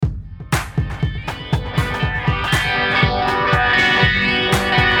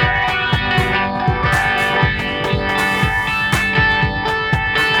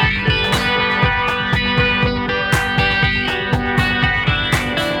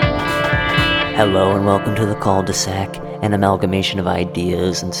Hello and welcome to the Culdesac, an amalgamation of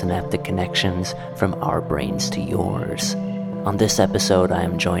ideas and synaptic connections from our brains to yours. On this episode, I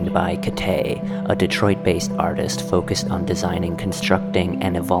am joined by KATAI, a Detroit-based artist focused on designing, constructing,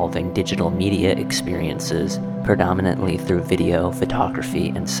 and evolving digital media experiences, predominantly through video, photography,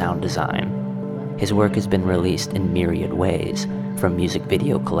 and sound design. His work has been released in myriad ways, from music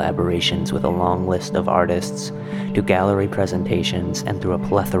video collaborations with a long list of artists, to gallery presentations, and through a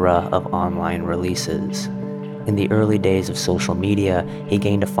plethora of online releases. In the early days of social media, he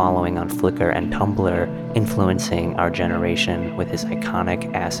gained a following on Flickr and Tumblr, influencing our generation with his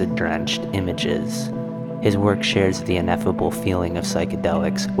iconic acid-drenched images. His work shares the ineffable feeling of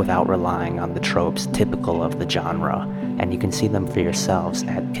psychedelics without relying on the tropes typical of the genre, and you can see them for yourselves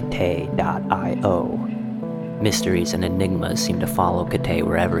at KATAI.io. Mysteries and enigmas seem to follow KATAI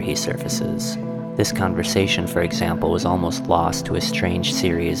wherever he surfaces. This conversation, for example, was almost lost to a strange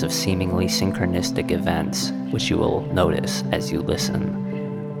series of seemingly synchronistic events, which you will notice as you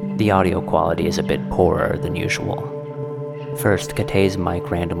listen. The audio quality is a bit poorer than usual. First, KATAI's mic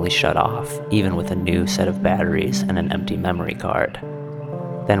randomly shut off, even with a new set of batteries and an empty memory card.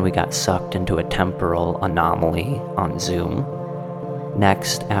 Then we got sucked into a temporal anomaly on Zoom.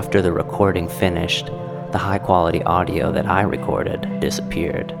 Next, after the recording finished, the high-quality audio that I recorded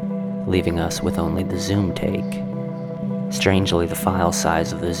disappeared, leaving us with only the Zoom take. Strangely, the file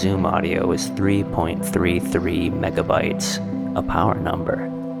size of the Zoom audio is 3.33 megabytes, a power number,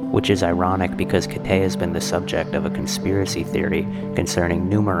 which is ironic because KATAI has been the subject of a conspiracy theory concerning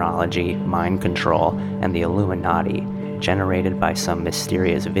numerology, mind control, and the Illuminati, generated by some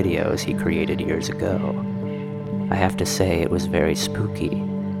mysterious videos he created years ago. I have to say it was very spooky,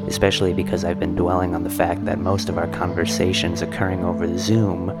 especially because I've been dwelling on the fact that most of our conversations occurring over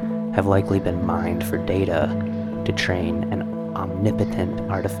Zoom have likely been mined for data to train an omnipotent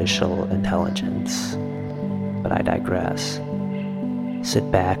artificial intelligence. But I digress.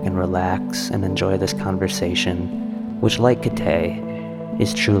 Sit back and relax and enjoy this conversation, which, like KATAI,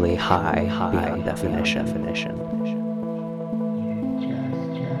 is truly high beyond definition.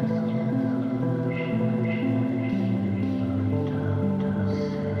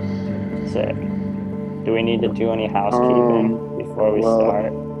 Sick. Do we need to do any housekeeping before we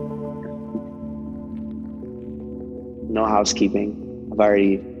start? No housekeeping. I've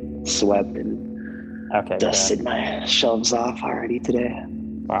already swept and dusted my shelves off already today.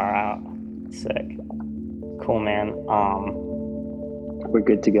 Far out. Sick. Cool, man. We're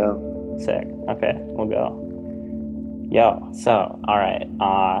good to go. Sick. Okay, we'll go. Yo, so, alright.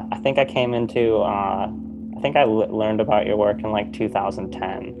 I think I came into, learned about your work in like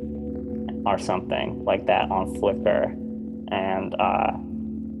 2010 or something like that on Flickr. And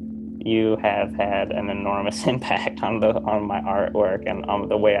you have had an enormous impact on my artwork and on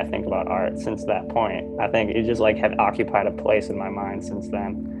the way I think about art since that point. I think it just like had occupied a place in my mind since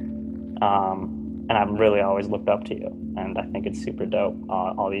then. And I've really always looked up to you, and I think it's super dope,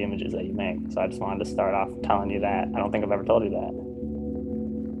 all the images that you make. So I just wanted to start off telling you that. I don't think I've ever told you that.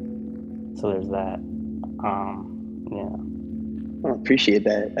 So there's that. I appreciate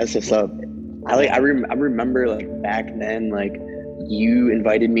that. That's what's up. I remember like back then, like you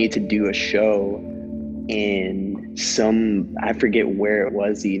invited me to do a show in I forget where it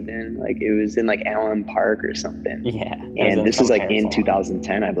was even. Like it was in like Allen Park or something. Yeah. And this was like in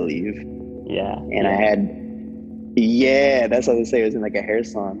 2010, I believe. Yeah. And that's what I was saying. It was in like a hair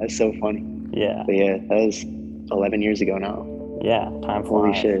salon. That's so funny. Yeah. But yeah, that was 11 years ago now. Yeah, time flies.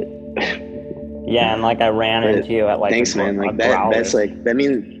 Holy shit. Yeah, and like I ran into you at like thanks, man. Like that's like that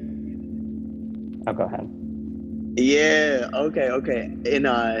means. Oh, go ahead. Yeah. Okay. In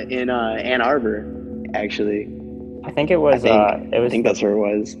Ann Arbor, actually. I think it was. I think that's where it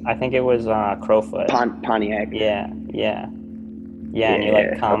was. I think it was Crowfoot. Pontiac. Yeah. And you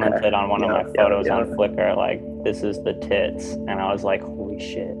like commented on one of my photos on Flickr, like, "This is the tits," and I was like, "Holy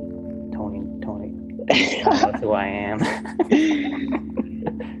shit, Tony, that's who I am."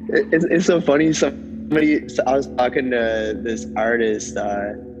 It's so funny. I was talking to this artist.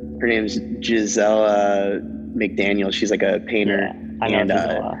 Her name's Gisela McDaniel. She's like a painter. Yeah, I know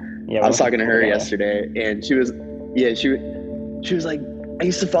Gisela. I was talking to her yesterday, and she was like, "I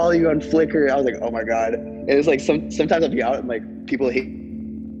used to follow you on Flickr." I was like, "Oh my god!" And it's like sometimes I'll be out and like people hate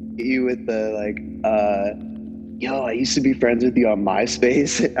you with the like, "Yo, I used to be friends with you on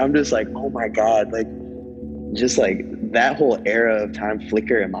MySpace." I'm just like, "Oh my god!" Like, just like that whole era of time,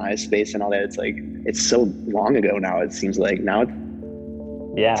 Flickr and MySpace and all that. It's like it's so long ago now. It seems like now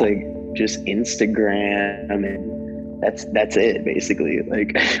it's like just Instagram and that's it basically.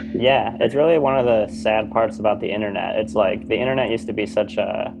 Like yeah, it's really one of the sad parts about the internet. It's like the internet used to be such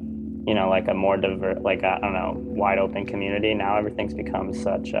a you know, like a more diverse, like I don't know, wide open community. Now everything's become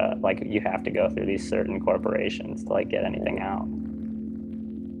such a, like you have to go through these certain corporations to like get anything out.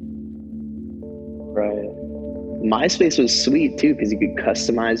 Right. MySpace was sweet too because you could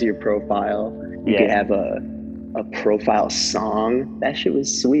customize your profile. You could have a profile song. That shit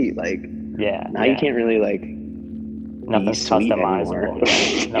was sweet. Like now you can't really like nothing's sweet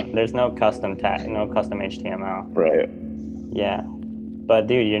customizable. No, there's no custom tag, no custom HTML. Right. Yeah. But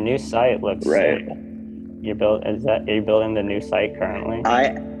dude, your new site looks sick. Are you building the new site currently?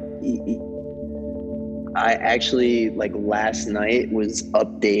 I actually like last night was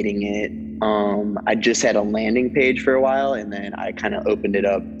updating it. I just had a landing page for a while, and then I kind of opened it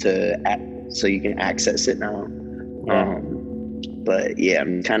up so you can access it now. Yeah. But yeah,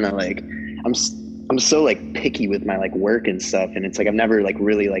 I'm kind of like I'm so like picky with my like work and stuff, and it's like I've never like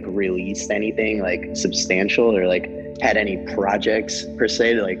really like released anything like substantial or like had any projects per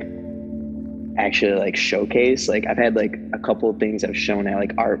se to like actually like showcase. Like I've had like a couple of things I've shown at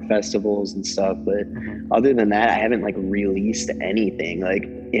like art festivals and stuff, but other than that I haven't like released anything like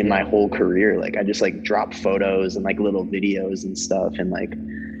in my whole career. Like I just like drop photos and like little videos and stuff, and like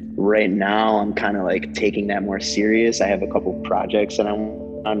right now I'm kind of like taking that more serious. I have a couple projects that I'm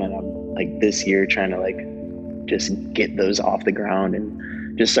on, and I'm like this year trying to like just get those off the ground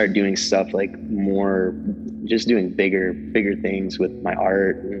and just start doing stuff like more, just doing bigger things with my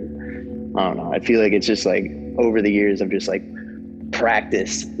art. And I don't know, I feel like it's just like over the years I've just like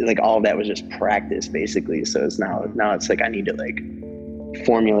practiced, like all of that was just practice basically. So it's now it's like I need to like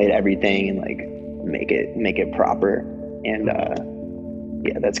formulate everything and like make it proper. And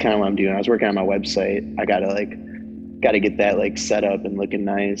yeah, that's kind of what I'm doing. I was working on my website. I gotta get that like set up and looking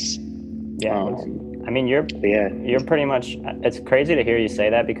nice. Yeah. I mean, you're pretty much, it's crazy to hear you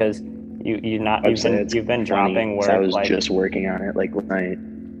say that because you've been dropping work. I was like, just working on it like night.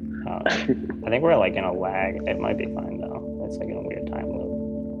 I think we're like in a lag. It might be fine though. It's like in a weird time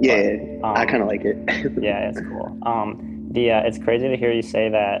loop. Yeah, but, I kind of like it. Yeah, it's cool. It's crazy to hear you say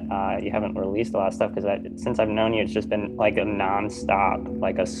that you haven't released a lot of stuff because since I've known you, it's just been like a nonstop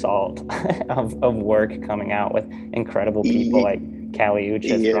like assault of work coming out with incredible people like Kali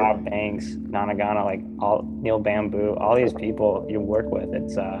Uchis, Rob Banks, Nanagana, like all Neil Bamboo, all these people you work with.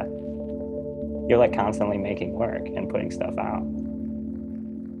 It's you're like constantly making work and putting stuff out.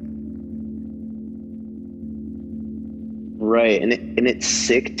 Right, and it's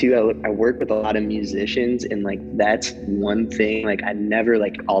sick too. I work with a lot of musicians, and like that's one thing. Like I never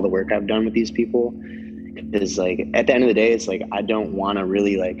like all the work I've done with these people is like at the end of the day, it's like I don't want to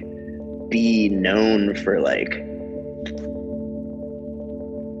really like be known for like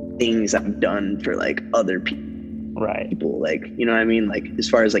things I've done for like other people. Right. People, like, you know what I mean? Like as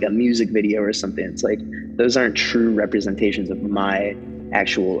far as like a music video or something, it's like those aren't true representations of my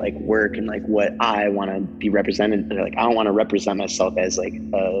actual like work and like what I want to be represented. Like I don't want to represent myself as like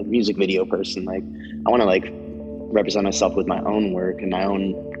a music video person. Like I want to like represent myself with my own work and my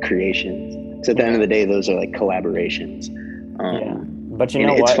own creations. So at the end of the day, those are like collaborations. But you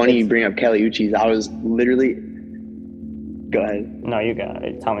know it's what? funny you bring up Kali Uchis. I was literally. Go ahead. No, you got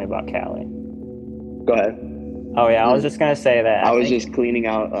it. Tell me about Kali. Go ahead. Oh yeah, I was just gonna say that. I was just cleaning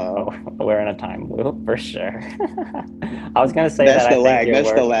out. We're in a time loop for sure. I was gonna say that's that. The lag.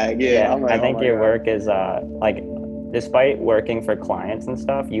 That's the lag. Yeah. I think your work is like, despite working for clients and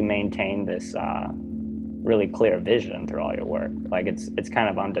stuff, you maintain this really clear vision through all your work. Like it's kind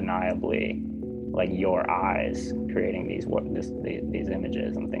of undeniably like your eyes creating these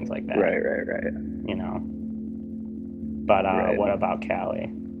images and things like that. Right. You know. But what about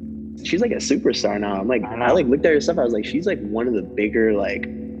Kali? She's like a superstar now. I'm like, I like looked at her stuff. I was like, she's like one of the bigger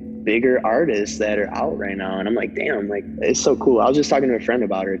artists that are out right now. And I'm like, damn, like it's so cool. I was just talking to a friend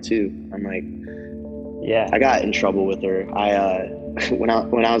about her too. I'm like, yeah, I got in trouble with her. When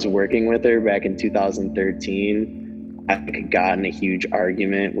I was working with her back in 2013, I got in a huge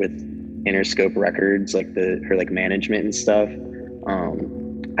argument with Interscope Records, like her like management and stuff.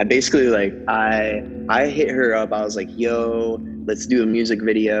 I basically like I hit her up. I was like, yo, let's do a music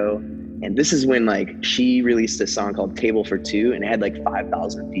video. And this is when like she released a song called Table for Two, and it had like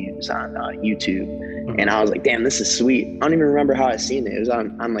 5,000 views on YouTube. And I was like, damn, this is sweet. I don't even remember how I seen it. It was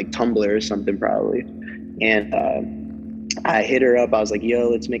on like Tumblr or something probably. And I hit her up. I was like, yo,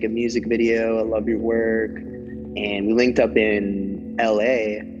 let's make a music video. I love your work. And we linked up in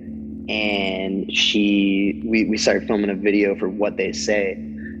LA, and we started filming a video for What They Say.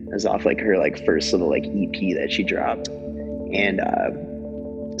 It was off like her like first little like EP that she dropped. And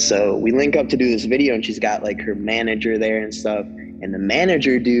so we link up to do this video, and she's got like her manager there and stuff. And the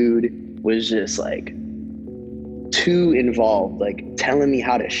manager dude was just like too involved, like telling me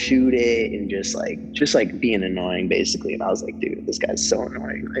how to shoot it and just like being annoying basically. And I was like, dude, this guy's so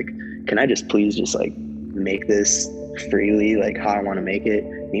annoying. Like, can I just please just like make this freely, like how I want to make it?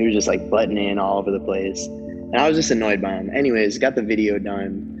 And he was just like butting in all over the place. And I was just annoyed by him. Anyways, got the video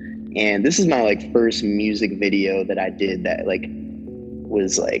done. And this is my like first music video that I did that like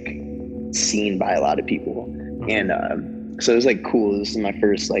was like seen by a lot of people. And so it was like cool. This is my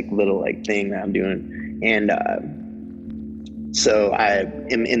first like little like thing that I'm doing. And so I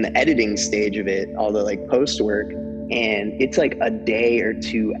am in the editing stage of it, all the like post work. And it's like a day or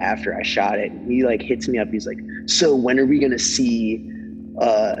two after I shot it. He like hits me up. He's like, so when are we going to see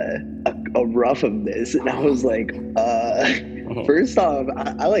a rough of this? And I was like, first off,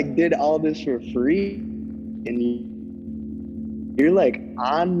 I like did all this for free. And you're like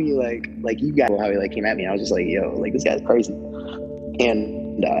on me, like you got how he like came at me. I was just like, yo, like this guy's crazy.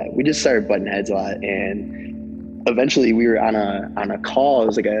 And we just started butting heads a lot. And eventually we were on a call. It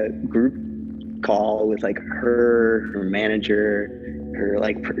was like a group call with like her manager, her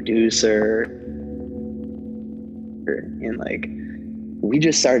like producer, and like we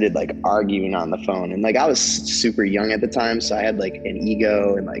just started like arguing on the phone. And like I was super young at the time, so I had like an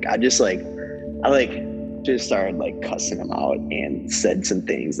ego, and like I just started like cussing him out and said some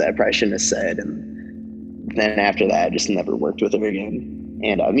things that I probably shouldn't have said. And then after that, I just never worked with him again.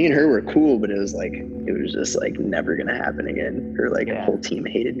 And me and her were cool, but it was just like never gonna happen again. Her like whole team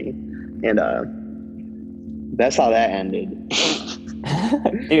hated me. And that's how that ended.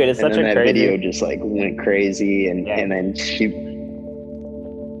 Dude, it's such a that crazy video just like went crazy. And then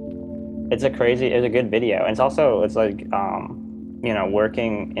it's a good video. And it's like you know,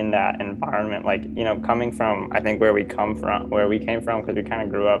 working in that environment, like, you know, coming from, I think where we came from, because we kind of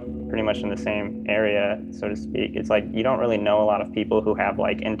grew up pretty much in the same area, so to speak. It's like, you don't really know a lot of people who have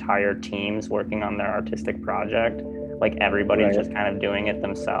like entire teams working on their artistic project. Like everybody's just kind of doing it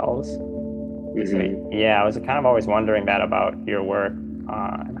themselves. So, yeah, I was kind of always wondering that about your work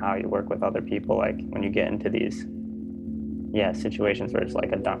and how you work with other people. Like when you get into these situations where it's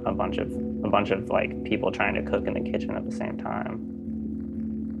like a bunch of like people trying to cook in the kitchen at the same time.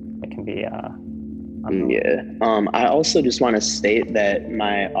 It can be I also just want to state that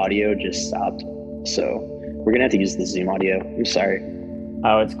my audio just stopped, so we're gonna have to use the Zoom audio. I'm sorry.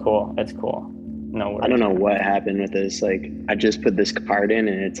 Oh, it's cool. No worries. I don't know what happened with this. Like I just put this card in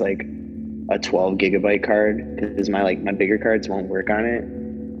and it's like a 12 gigabyte card because my bigger cards won't work on it,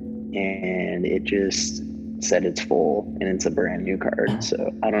 and it just said it's full and it's a brand new card.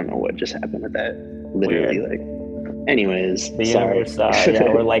 So I don't know what just happened with that. Literally, weird. Anyways, the universe,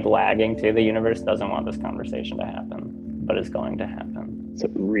 we're like lagging too. The universe doesn't want this conversation to happen, but it's going to happen. It's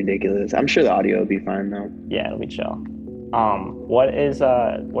ridiculous. I'm sure the audio will be fine though. Yeah, it'll be chill. What's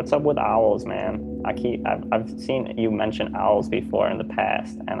up with owls, man? I've seen you mention owls before in the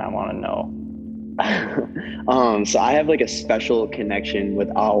past, and I want to know. So I have like a special connection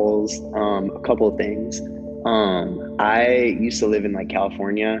with owls. A couple of things. I used to live in like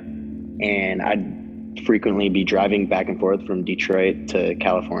California, and I'd frequently be driving back and forth from Detroit to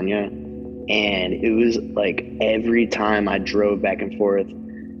California. And it was like every time I drove back and forth,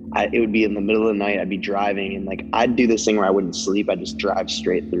 it would be in the middle of the night. I'd be driving, and like I'd do this thing where I wouldn't sleep. I'd just drive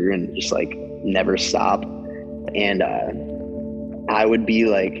straight through and just like never stop. And I would be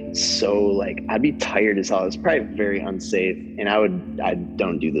like I'd be tired as hell. It was probably very unsafe, and I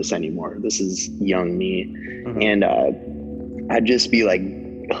don't do this anymore. This is young me. And I'd just be like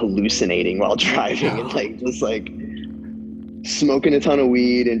hallucinating while driving and like just like smoking a ton of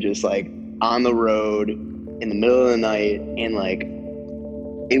weed and just like on the road in the middle of the night. And like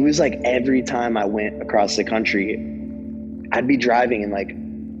it was like every time I went across the country, I'd be driving and like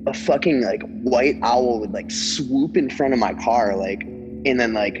a fucking like white owl would like swoop in front of my car, like, and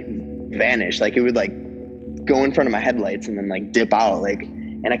then like vanish. Like it would like go in front of my headlights and then like dip out, like.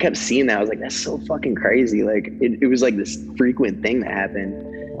 And I kept seeing that. I was like, that's so fucking crazy. Like it was like this frequent thing that happened.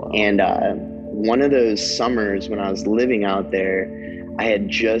 Wow. And one of those summers when I was living out there, I had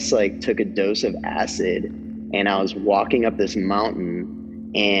just like took a dose of acid, and I was walking up this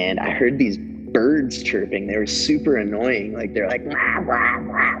mountain, and I heard these birds chirping. They were super annoying. Like they're like, wah, wah,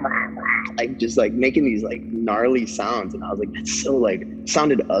 wah, wah, wah, like just like making these like gnarly sounds. And I was like, that's so like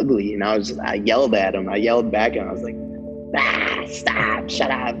sounded ugly. And I yelled at them. I yelled back, and I was like, stop,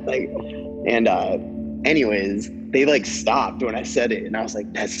 shut up. Like, and anyways, they like stopped when I said it, and I was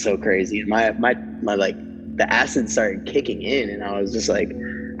like, that's so crazy. And my like the acid started kicking in, and I was just like,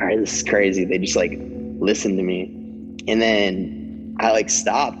 all right, this is crazy. They just like listened to me. And then I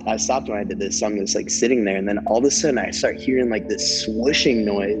stopped when I did this. So I'm just like sitting there, and then all of a sudden I start hearing like this swooshing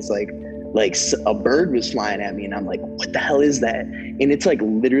noise, like like a bird was flying at me, and I'm like, what the hell is that? And it's like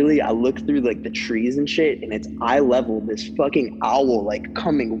literally, I look through like the trees and shit, and it's eye level, this fucking owl like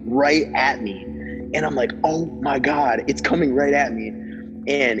coming right at me. And I'm like, oh my God, it's coming right at me.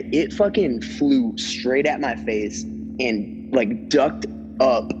 And it fucking flew straight at my face and like ducked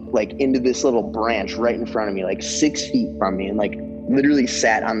up like into this little branch right in front of me, like 6 feet from me, and like literally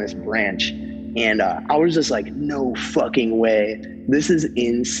sat on this branch. And I was just like, no fucking way. This is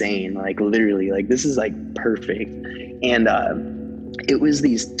insane. Like literally, like this is like perfect. And it was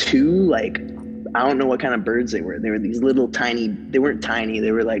these two, like, I don't know what kind of birds they were. They were these little tiny, they weren't tiny.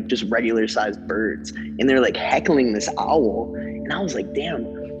 They were like just regular sized birds. And they're like heckling this owl. And I was like,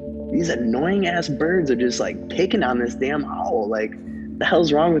 damn, these annoying ass birds are just like picking on this damn owl. Like, the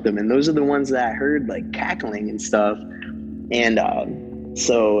hell's wrong with them? And those are the ones that I heard like cackling and stuff. And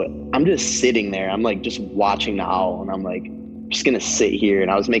so I'm just sitting there. I'm like just watching the owl, and I'm like, just gonna sit here.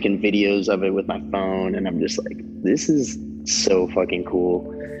 And I was making videos of it with my phone, and I'm just like, this is so fucking cool.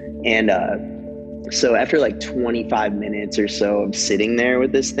 And so after like 25 minutes or so of sitting there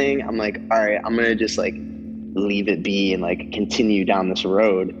with this thing, I'm like, all right, I'm gonna just like leave it be and like continue down this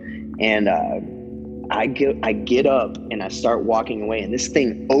road. And I get up and I start walking away, and this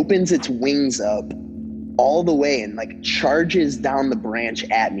thing opens its wings up all the way and like charges down the branch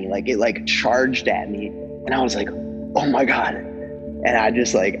at me. Like it like charged at me, and I was like, oh my God. And I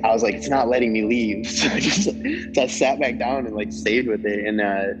was like, it's not letting me leave. So I sat back down and like stayed with it. And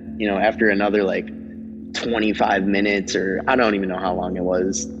after another like 25 minutes, or I don't even know how long it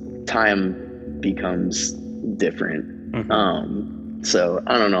was, time becomes different. Mm-hmm. So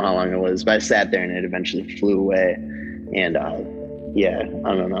I don't know how long it was, but I sat there and it eventually flew away. And yeah,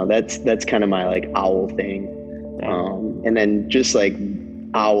 I don't know. That's kind of my like owl thing. And then just like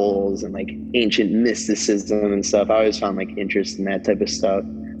owls and like ancient mysticism and stuff. I always found like interest in that type of stuff.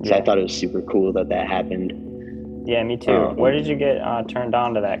 So I thought it was super cool that happened. Yeah, me too. Where did you get turned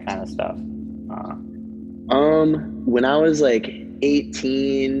on to that kind of stuff? When I was like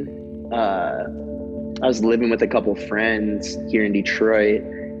 18, I was living with a couple friends here in Detroit,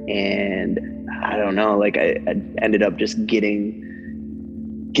 and I don't know, like I ended up just getting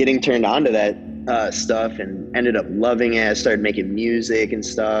turned on to that stuff, and ended up loving it. I started making music and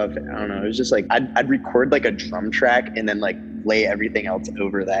stuff. I don't know, it was just like I'd record like a drum track and then like lay everything else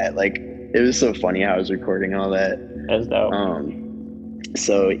over that. Like it was so funny how I was recording all that. That's dope.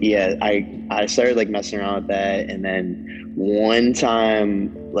 So yeah, I started like messing around with that, and then one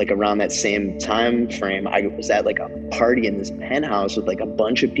time, like around that same time frame, I was at like a party in this penthouse with like a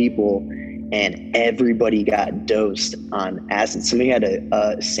bunch of people, and everybody got dosed on acid. Somebody had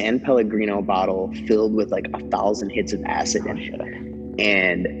a San Pellegrino bottle filled with like 1,000 hits of acid in it,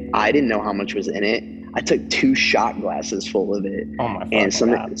 and I didn't know how much was in it. I took 2 shot glasses full of it. Oh my and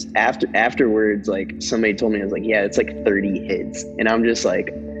God. Afterwards, like somebody told me, I was like, yeah, it's like 30 hits. And I'm just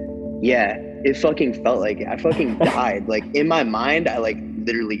like, yeah, it fucking felt like it. I fucking died. Like in my mind, I like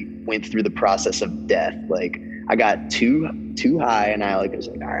literally went through the process of death. Like I got too high, and I like was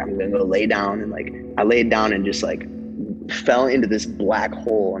like, all right, I'm gonna go lay down. And like I laid down and just like fell into this black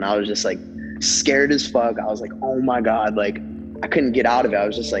hole, and I was just like scared as fuck. I was like, oh my God, like I couldn't get out of it. I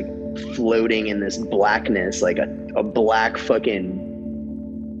was just like floating in this blackness, like a black fucking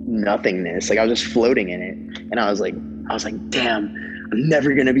nothingness. Like I was just floating in it, and I was like, damn, I'm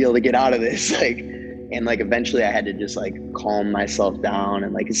never gonna be able to get out of this. Like, and like eventually I had to just like calm myself down,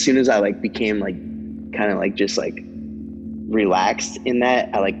 and like as soon as I like became like kind of like just like relaxed in that,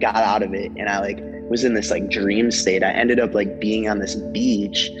 I like got out of it, and I like was in this like dream state. I ended up like being on this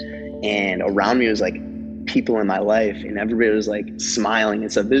beach, and around me was like people in my life, and everybody was like smiling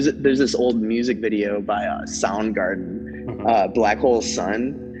and stuff. There's this old music video by Soundgarden, Black Hole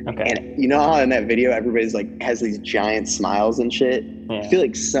Sun. Okay. And you know how in that video everybody's like has these giant smiles and shit? Yeah. I feel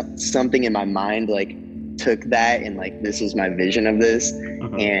like something in my mind like took that, and like this is my vision of this.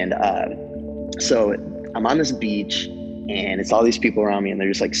 And so I'm on this beach, and it's all these people around me, and they're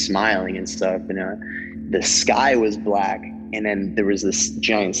just like smiling and stuff, and the sky was black, and then there was this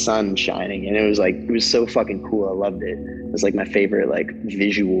giant sun shining, and it was so fucking cool. I loved it. It was like my favorite like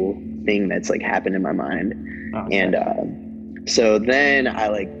visual thing that's like happened in my mind. And so then I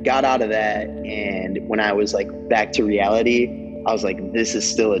like got out of that, and when I was like back to reality, I was like, this is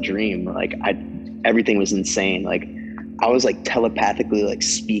still a dream. Like everything was insane. Like I was like telepathically like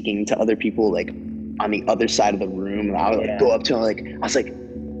speaking to other people like on the other side of the room, and I would like go up to them, like I was like,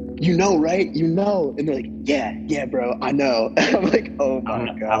 you know, right? You know? And they're like, yeah, bro, I know. I'm like, oh my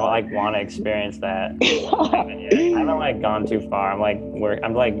God. I like want to experience that. I haven't like gone too far. I'm like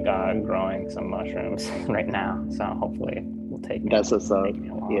growing some mushrooms right now, so hopefully we'll take me. That's what's up.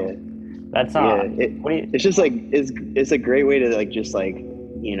 Yeah. That's Yeah, what do you? it's just like it's a great way to like just like,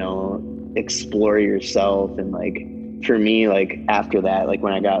 you know, explore yourself. And like for me, like after that, like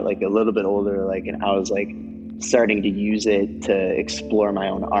when I got like a little bit older, like, and I was like starting to use it to explore my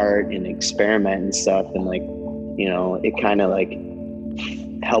own art and experiment and stuff, and like, you know, it kind of like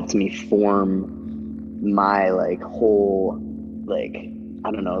helped me form my like whole, like,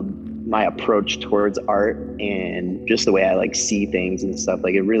 I don't know, my approach towards art and just the way I like see things and stuff.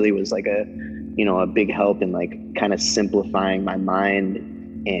 Like it really was like a, you know, a big help in like kind of simplifying my mind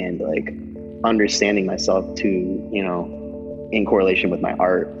and like understanding myself to, you know, in correlation with my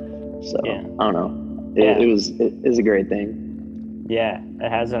art. So Yeah. I don't know, Yeah. it was a great thing. Yeah, it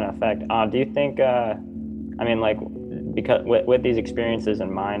has an effect. Do you think? I mean, like, because with these experiences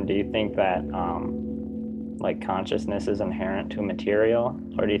in mind, do you think that like consciousness is inherent to material,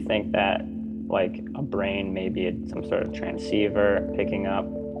 or do you think that like a brain may be some sort of transceiver picking up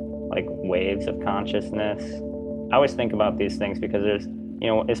like waves of consciousness? I always think about these things because there's, you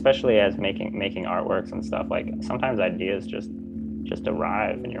know, especially as making artworks and stuff, like sometimes ideas just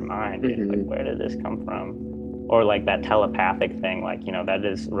arrive in your mind. You're like, where did this come from? Or like that telepathic thing, like, you know, that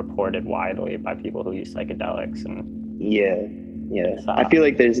is reported widely by people who use psychedelics. And Yeah. I feel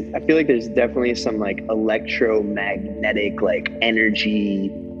like there's definitely some like electromagnetic like energy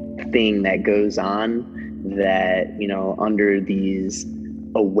thing that goes on that, you know, under these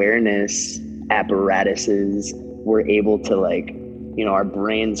awareness apparatuses, we're able to like, you know, our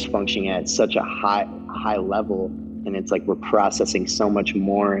brains functioning at such a high level, and it's like we're processing so much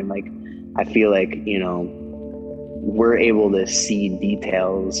more. And like I feel like, you know, we're able to see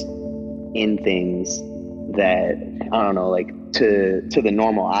details in things that, I don't know, like to the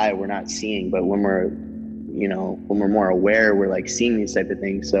normal eye we're not seeing, but when we're, you know, when we're more aware, we're like seeing these type of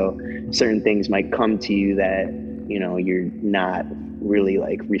things. So certain things might come to you that, you know, you're not really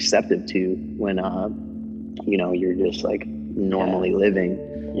like receptive to when you know, you're just like normally living.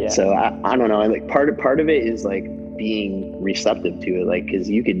 So I don't know, like part of it is like being receptive to it, like, because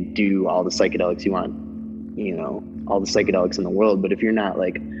you could do all the psychedelics you want, you know, all the psychedelics in the world, but if you're not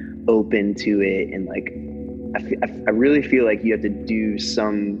like open to it, and like I really feel like you have to do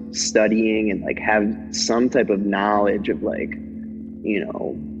some studying and like have some type of knowledge of like, you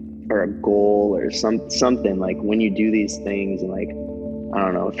know, or a goal or something like when you do these things. And like, I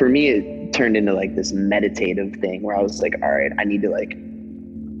don't know, for me it turned into like this meditative thing where I was like, all right, I need to like,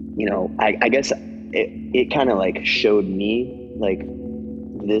 you know, I guess it kind of like showed me like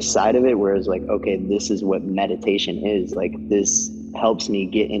this side of it, where it's like, okay, this is what meditation is. Like this helps me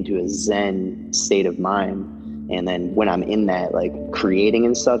get into a Zen state of mind. And then when I'm in that, like creating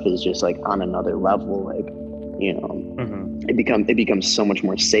and stuff is just like on another level, like, you know, it becomes so much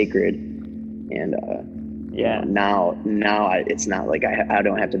more sacred. And you know, now it's not like I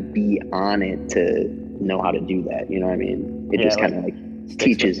don't have to be on it to know how to do that. You know what I mean? It just kind of like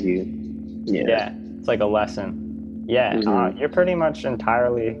teaches you. Yeah, it's like a lesson. Yeah, you're pretty much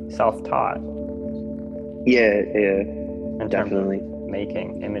entirely self-taught. Yeah, in definitely. terms of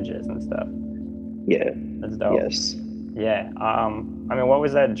making images and stuff. Yeah, that's dope. Yes. Yeah. I mean, what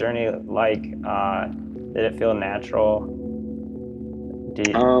was that journey like? Did it feel natural? Do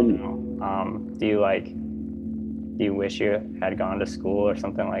you wish you had gone to school or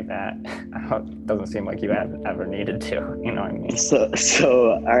something like that? It doesn't seem like you had ever needed to, you know what I mean?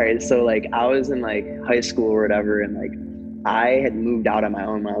 So all right, so like I was in like high school or whatever, and like I had moved out on my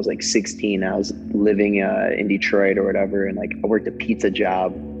own when I was like 16. I was living in Detroit or whatever, and like I worked a pizza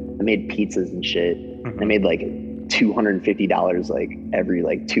job. I made pizzas and shit. I made like $250 like every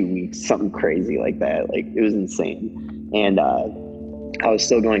like 2 weeks, something crazy like that. Like it was insane. And I was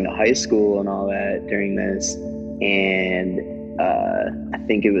still going to high school and all that during this. And I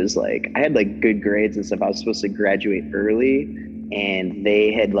think it was like I had like good grades and stuff. I was supposed to graduate early, and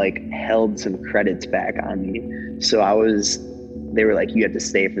they had like held some credits back on me. So they were like, you have to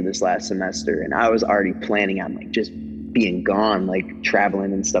stay for this last semester. And I was already planning on like just being gone, like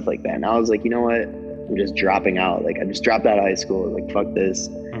traveling and stuff like that. And I was like, you know what? I'm just dropping out. Like I just dropped out of high school. Like fuck this.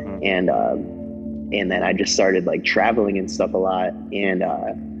 And then I just started like traveling and stuff a lot. And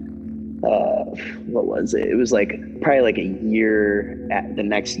what was it? It was like probably like a year, the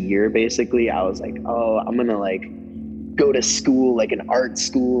next year, basically, I was like, oh, I'm gonna like go to school, like an art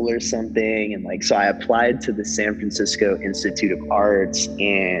school or something. And like, so I applied to the San Francisco Institute of Arts,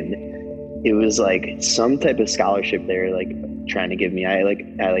 and it was like some type of scholarship they're like trying to give me.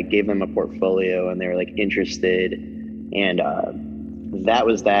 I gave them a portfolio, and they were like interested. And that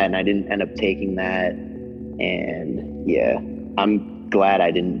was that. And I didn't end up taking that. And yeah, I'm glad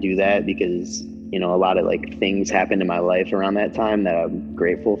I didn't do that, because you know, a lot of like things happened in my life around that time that I'm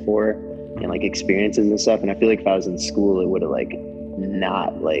grateful for, and like experiences and stuff. And I feel like if I was in school, it would have like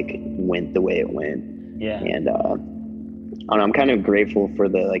not like went the way it went. Yeah. And I don't know, I'm kind of grateful for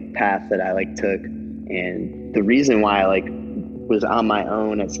the like path that I like took, and the reason why I like was on my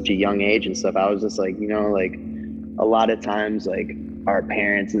own at such a young age and stuff. I was just like, you know, like a lot of times like our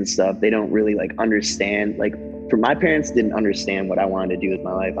parents and stuff, they don't really like understand, like for my parents didn't understand what I wanted to do with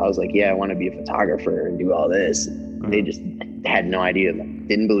my life. I was like, yeah, I want to be a photographer and do all this. They just had no idea, like,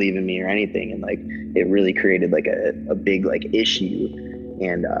 didn't believe in me or anything. And like, it really created like a big like issue.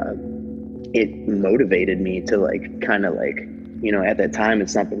 And it motivated me to like, kind of like, you know, at that time,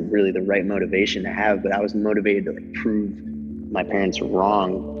 it's not really the right motivation to have, but I was motivated to like prove my parents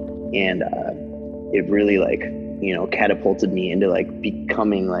wrong. And it really like, you know, catapulted me into like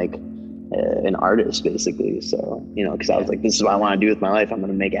becoming like an artist basically. So, you know, because I was like, this is what I want to do with my life. I'm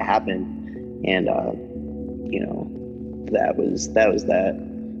going to make it happen. And you know, that was that.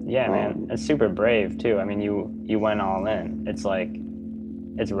 Yeah, man, it's super brave too. I mean, you went all in. It's like,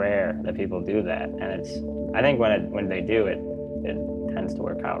 it's rare that people do that, and I think when they do it tends to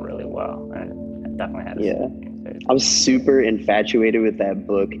work out really well. And it definitely had. Yeah, I was super infatuated with that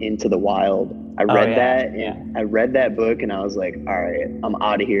book, Into the Wild. I read I read that book, and I was like, all right, I'm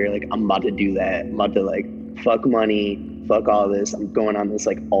out of here. Like, I'm about to do that. I'm about to like fuck money, fuck all this. I'm going on this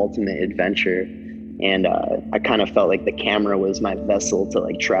like ultimate adventure. And I kind of felt like the camera was my vessel to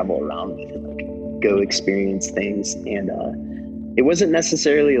like travel around with and like go experience things. And it wasn't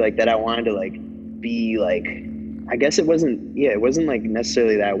necessarily like that I wanted to like be like, I guess it wasn't like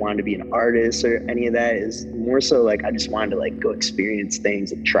necessarily that I wanted to be an artist or any of that. Is more so like I just wanted to like go experience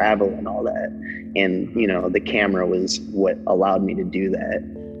things and travel and all that. And, you know, the camera was what allowed me to do that.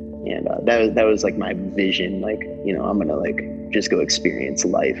 And that was like my vision. Like, you know, I'm going to like just go experience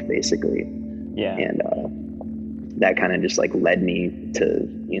life basically. Yeah. And that kind of just like led me to,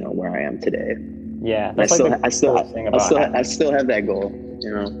 you know, where I am today. Yeah. I still have that goal,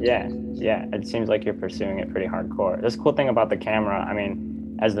 you know? Yeah. Yeah. It seems like you're pursuing it pretty hardcore. This cool thing about the camera, I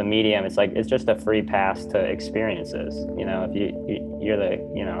mean, as the medium, it's like, it's just a free pass to experiences. You know, if you're the,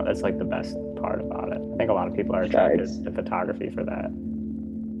 you know, that's like the best part about it. I think a lot of people are attracted to photography for that.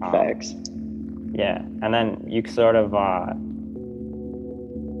 Facts. Yeah. And then you sort of, I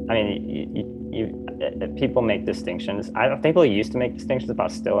mean, people make distinctions. I don't think people used to make distinctions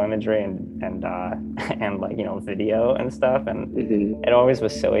about still imagery and like, you know, video and stuff, and it always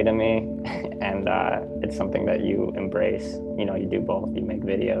was silly to me. And it's something that you embrace. You know, you do both. You make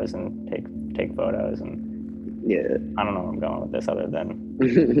videos and take photos, and I don't know where I'm going with this other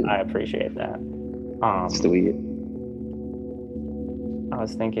than I appreciate that. Sweet. I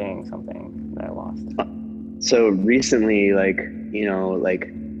was thinking something that I lost. So recently, like, you know, like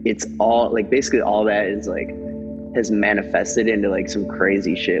it's all like basically all that is like has manifested into like some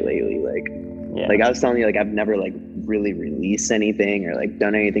crazy shit lately. Like, like I was telling you, like I've never like really released anything or like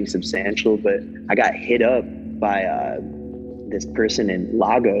done anything substantial, but I got hit up by this person in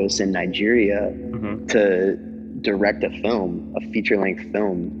Lagos in Nigeria to direct a feature-length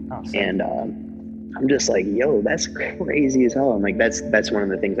film. And I'm just like, yo, that's crazy as hell. I'm like, that's one of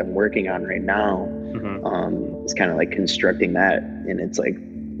the things I'm working on right now. It's kind of like constructing that, and it's like,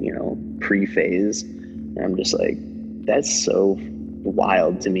 you know, pre-phase. And I'm just like, that's so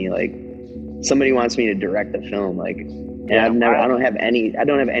wild to me. Like, somebody wants me to direct a film, like, and I don't have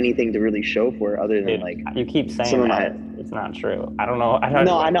anything to really show for it other than like, you keep saying that it's not true. I don't know.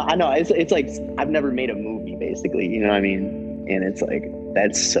 I know. It's like, I've never made a movie basically, you know what I mean? And it's like,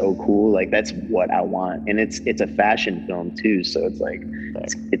 that's so cool. Like, that's what I want. And it's a fashion film too. So it's like,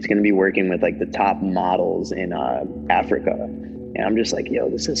 it's going to be working with like the top models in Africa. And I'm just like, yo,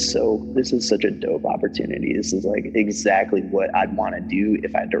 this is such a dope opportunity. This is like exactly what I'd want to do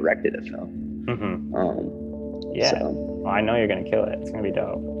if I directed a film. Well, I know you're going to kill it. It's going to be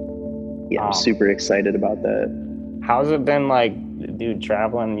dope. Yeah, I'm super excited about that. How's it been, like, dude,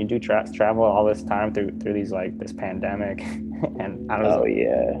 traveling? You do travel all this time through these, like, this pandemic, and I don't know.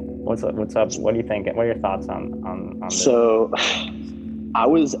 What's up? What do you think? What are your thoughts on this? So, I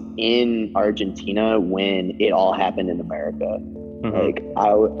was in Argentina when it all happened in America. Like,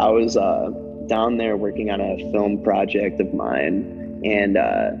 I was down there working on a film project of mine, and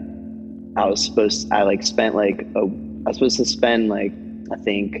I was supposed to spend like I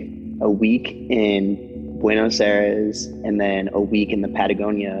think a week in Buenos Aires and then a week in the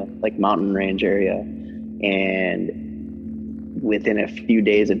Patagonia, like mountain range area. And within a few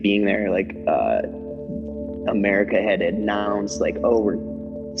days of being there, like America had announced like, oh,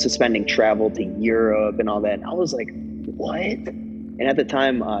 we're suspending travel to Europe and all that. And I was like, what? And And at the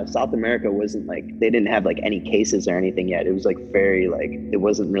time, South America wasn't like, they didn't have like any cases or anything yet. It was like very like, it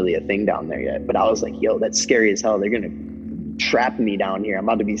wasn't really a thing down there yet. But I was like, yo, that's scary as hell. They're gonna trap me down here. I'm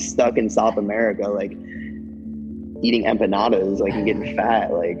about to be stuck in South America, like eating empanadas, like, and getting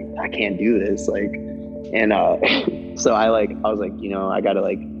fat. Like, I can't do this. Like, and so I was like, you know, I gotta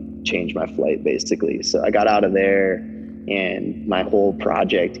like change my flight basically. So I got out of there, and my whole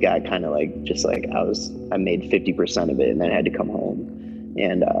project got kind of like, just like, I made 50% of it, and then I had to come home.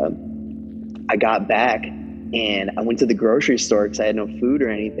 And I got back, and I went to the grocery store because I had no food or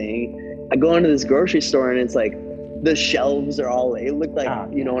anything. I go into this grocery store, and it's like, the shelves are all, it looked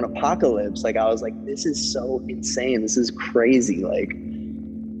like, you know, an apocalypse. Like, I was like, this is so insane. This is crazy. Like,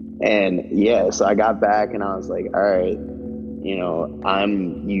 and yeah, so I got back, and I was like, all right, you know,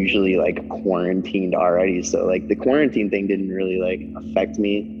 I'm usually like quarantined already. So like the quarantine thing didn't really like affect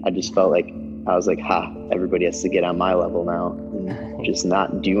me. I just felt like, I was like, everybody has to get on my level now and just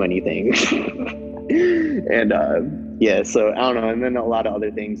not do anything. And yeah, so I don't know. And then a lot of other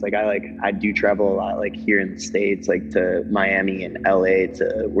things, like I do travel a lot, like here in the States, like to Miami and LA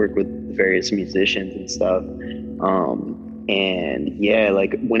to work with various musicians and stuff. And yeah,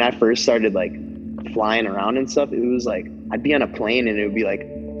 like when I first started like flying around and stuff, it was like I'd be on a plane and it would be like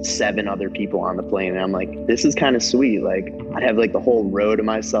 7 other people on the plane, and I'm like, this is kind of sweet. Like, I'd have like the whole row to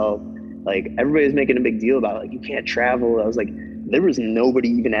myself. Like, everybody was making a big deal about it, like, you can't travel. I was like, there was nobody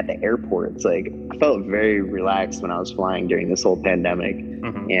even at the airport. It's like, I felt very relaxed when I was flying during this whole pandemic.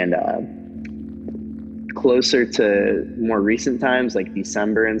 And closer to more recent times, like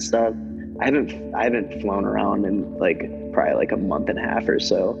December and stuff, I haven't flown around in like probably like a month and a half or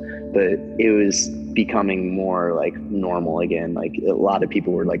so, but it was becoming more like normal again. Like, a lot of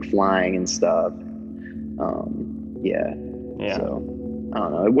people were like flying and stuff. Yeah. So I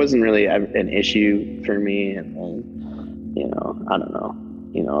don't know. It wasn't really an issue for me. And then, you know, I don't know.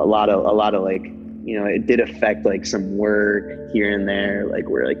 You know, a lot of like, you know, it did affect like some work here and there, like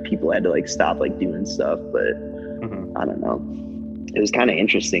where like people had to like stop like doing stuff. But I don't know. It was kind of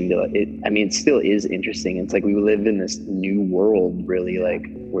interesting to I mean, it still is interesting. It's like we live in this new world, really, like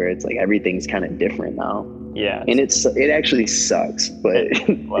where it's like everything's kind of different now. Yeah. And it actually sucks, but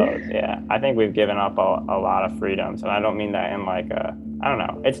yeah, I think we've given up a lot of freedoms, and I don't mean that in like I don't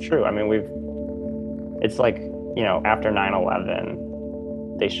know. It's true. I mean, it's like, you know, after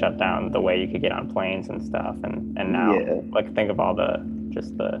 9/11, they shut down the way you could get on planes and stuff, and now like think of all I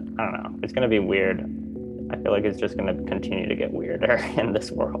don't know. It's gonna be weird. I feel like it's just going to continue to get weirder in this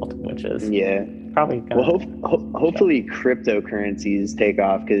world, which is probably going to... hopefully cryptocurrencies take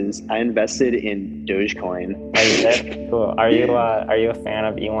off, because I invested in Dogecoin. Cool. Are you a fan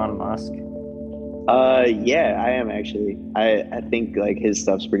of Elon Musk? Yeah, I am actually. I think like his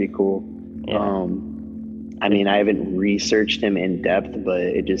stuff's pretty cool. Yeah. I mean, I haven't researched him in depth, but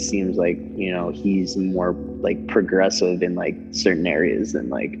it just seems like, you know, he's more like progressive in like certain areas than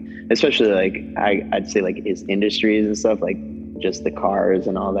like, especially like I'd say like his industries and stuff, like just the cars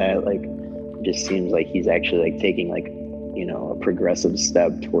and all that. Like, it just seems like he's actually like taking like, you know, a progressive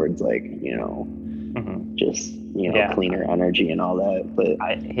step towards like, you know, just, you know, cleaner energy and all that. But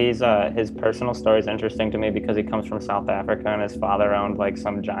his personal story is interesting to me because he comes from South Africa, and his father owned like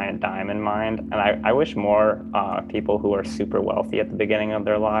some giant diamond mine. And I wish more people who are super wealthy at the beginning of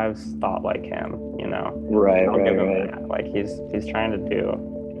their lives thought like him, you know? Right. Like he's trying to do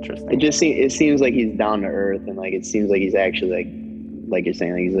interesting. It seems like he's down to earth, and like it seems like he's actually like you're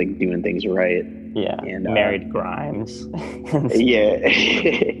saying, like he's like doing things right. Yeah, and married Grimes. Yeah,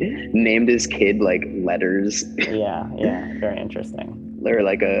 named his kid like letters. Yeah, very interesting. They're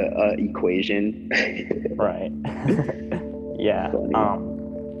like a equation. Right. Yeah.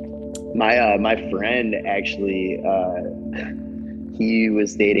 My friend actually, he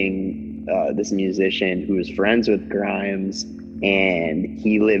was dating this musician who was friends with Grimes, and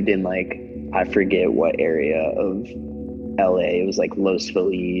he lived in like, I forget what area of LA. It was like Los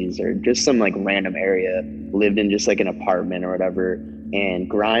Feliz or just some like random area. Lived in just like an apartment or whatever. And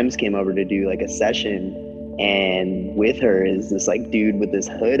Grimes came over to do like a session, and with her is this like dude with this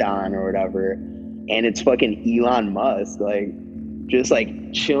hood on or whatever. And it's fucking Elon Musk, like just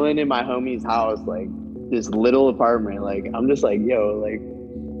like chilling in my homie's house, like this little apartment. Like, I'm just like, yo, like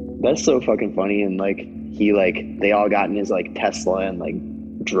that's so fucking funny. And like they all got in his like Tesla and like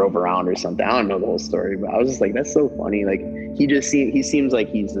drove around or something. I don't know the whole story, but I was just like, that's so funny. Like, he seems like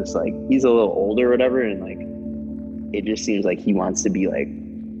he's just like, he's a little older or whatever, and like it just seems like he wants to be like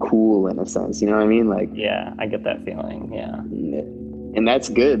cool in a sense, you know what I mean? Like, yeah, I get that feeling. Yeah. And that's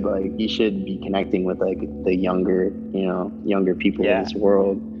good. Like, he should be connecting with like the younger people in this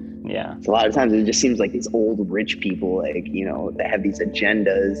world. Yeah. So a lot of times it just seems like these old rich people, like, you know, that have these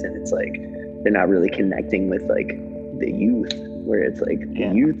agendas, and it's like they're not really connecting with like the youth, where it's like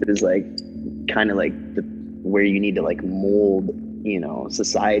the youth is like kind of like the where you need to like mold, you know,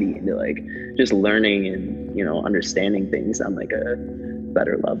 society into like just learning and, you know, understanding things on like a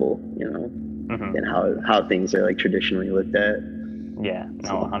better level, you know, than how things are like traditionally looked at. Yeah,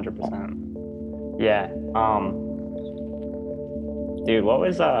 no, 100%. Yeah. Dude, what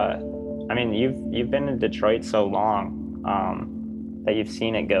was I mean, you've been in Detroit so long that you've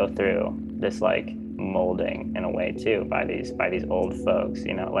seen it go through this like molding in a way too by these old folks,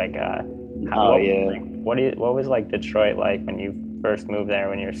 you know, like what was like Detroit like when you first moved there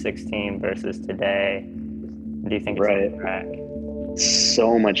when you were 16 versus today? Do you think it's on track?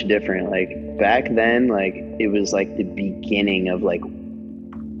 So much different. Like back then, like it was like the beginning of like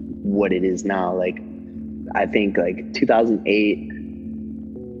what it is now. Like I think like 2008,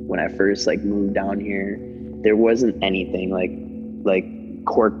 when I first like moved down here, there wasn't anything like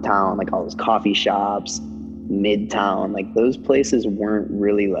Corktown, like all those coffee shops, Midtown, like those places weren't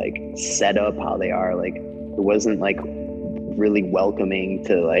really like set up how they are. Like it wasn't like really welcoming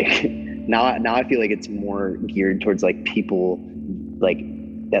to like now I feel like it's more geared towards like people like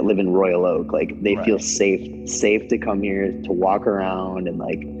that live in Royal Oak. Like they feel safe to come here to walk around, and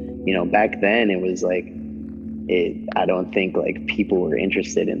like, you know, back then it was like I don't think like people were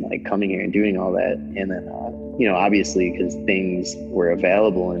interested in like coming here and doing all that. And then you know, obviously because things were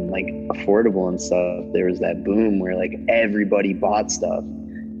available and like affordable and stuff, there was that boom where like everybody bought stuff.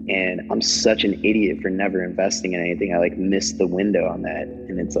 And I'm such an idiot for never investing in anything. I like missed the window on that.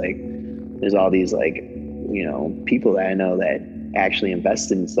 And it's like there's all these like, you know, people that I know that actually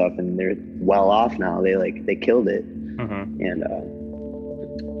invested in stuff and they're well off now. They killed it. And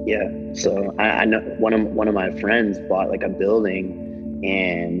yeah, so I know one of my friends bought like a building,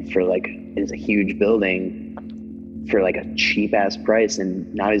 and for like, it's a huge building for like a cheap ass price,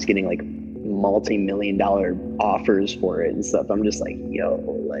 and now he's getting like multi-million-dollar offers for it and stuff. I'm just like, yo,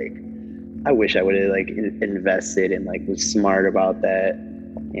 like I wish I would have like invested and like was smart about that,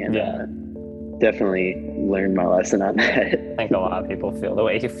 and definitely learned my lesson on that. I think a lot of people feel the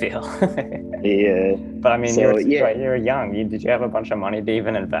way you feel. Yeah, but I mean, so, you were young. Did you have a bunch of money to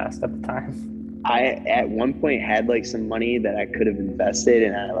even invest at the time? I at one point had like some money that I could have invested,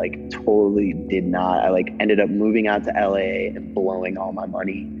 and I like totally did not. I like ended up moving out to LA and blowing all my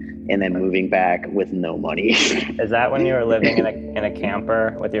money, and then moving back with no money. Is that when you were living in a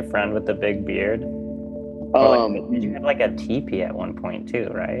camper with your friend with the big beard? Did you have like a teepee at one point too,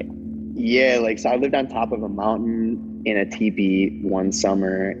 right? Yeah, like so I lived on top of a mountain in a teepee one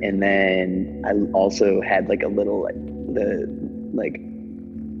summer, and then I also had like a little like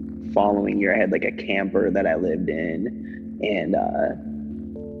following year I had like a camper that I lived in, and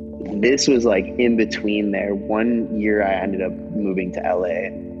this was like in between there. One year I ended up moving to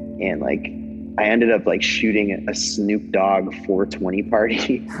LA, and like I ended up like shooting a Snoop Dogg 420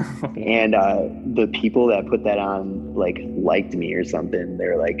 party, and the people that put that on like liked me or something. They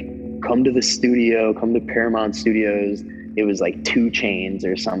were like, come to the studio, come to Paramount Studios. It was like 2 Chainz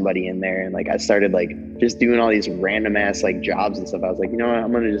or somebody in there. And like, I started like just doing all these random ass like jobs and stuff. I was like, you know what,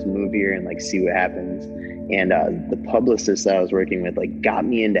 I'm going to just move here and like see what happens. And the publicist that I was working with like got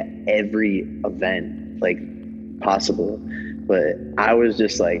me into every event like possible. But I was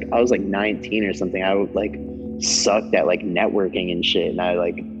just like, I was like 19 or something. I would like sucked at like networking and shit. And I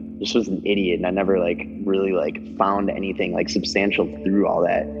like just was an idiot, and I never like really like found anything like substantial through all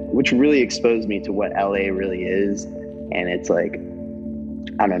that, which really exposed me to what LA really is. And it's like,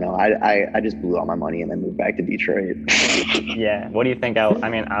 I don't know, I just blew all my money and then moved back to Detroit. Yeah, what do you think? I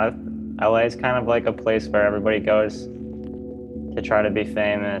mean, LA is kind of like a place where everybody goes to try to be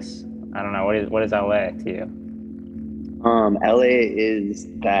famous. I don't know, what is LA to you? LA is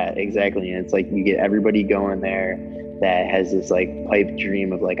that exactly, and it's like you get everybody going there that has this like pipe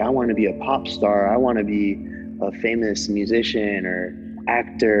dream of like, I want to be a pop star, I want to be a famous musician or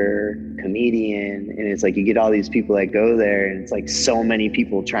actor, comedian. And it's like you get all these people that go there, and it's like so many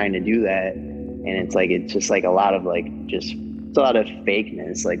people trying to do that, and it's like it's just like a lot of like just it's a lot of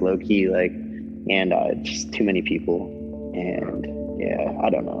fakeness, like low key, like, and just too many people. And yeah, I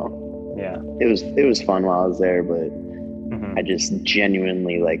don't know. Yeah, it was fun while I was there, but I just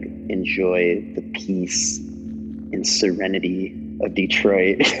genuinely like enjoy the peace and serenity of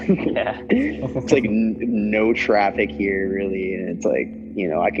Detroit. Yeah. It's like no traffic here really, and it's like, you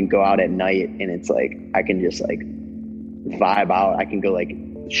know, I can go out at night and it's like I can just like vibe out. I can go like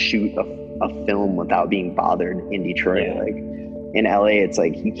shoot a film without being bothered in Detroit. Like in LA it's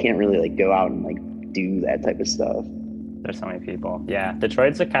like you can't really like go out and like do that type of stuff. There's so many people. Yeah,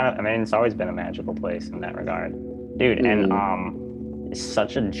 Detroit's a kind of, I mean, it's always been a magical place in that regard, dude. And it's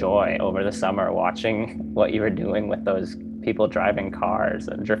such a joy over the summer watching what you were doing with those people driving cars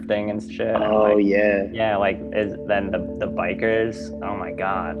and drifting and shit. And Oh like, yeah, yeah, like is then the bikers. Oh my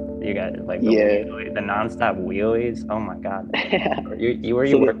God, you got like yeah. the nonstop wheelies. Oh my God, you were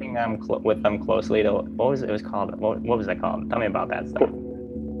you So working with them closely to what was it was called? What was it called? Tell me about that stuff.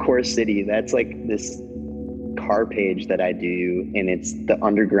 Core City, that's like this car page that I do, and it's the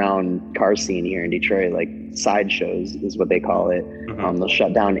underground car scene here in Detroit. Like sideshows is what they call it. They'll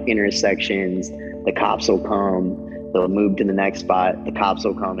shut down intersections. The cops will come. They'll move to the next spot. The cops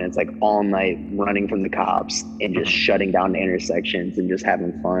will come, and it's like all night running from the cops and just shutting down the intersections and just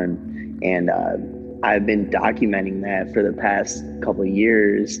having fun. And I've been documenting that for the past couple of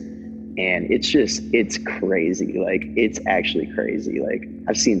years, and it's crazy. Like it's actually crazy. Like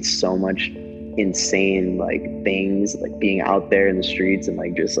I've seen so much insane like things, like being out there in the streets, and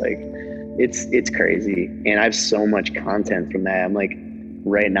like just like it's crazy. And I have so much content from that. I'm like,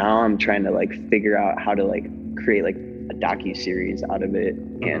 right now I'm trying to like figure out how to like create like a docu-series out of it.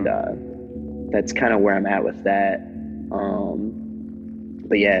 And that's kind of where I'm at with that.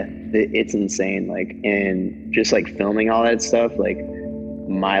 But yeah, it's insane. Like, and just like filming all that stuff, like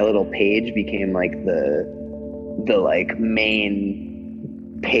my little page became like the like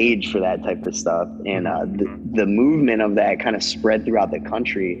main page for that type of stuff. And the movement of that kind of spread throughout the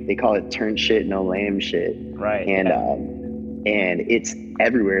country. They call it turn shit no lame shit. Right. And it's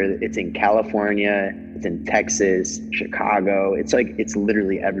everywhere. It's in California, it's in Texas, Chicago. It's like it's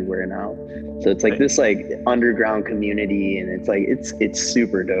literally everywhere now. So it's like this like underground community, and it's like it's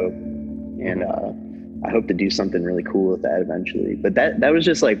super dope. And I hope to do something really cool with that eventually. But that was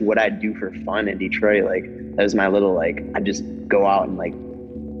just like what I do for fun in Detroit. Like that was my little like, I just go out and like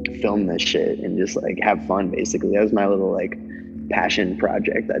film this shit and just like have fun basically. That was my little like passion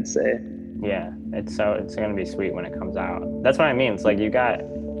project, I'd say. Yeah, it's gonna be sweet when it comes out. That's what I mean. It's like you got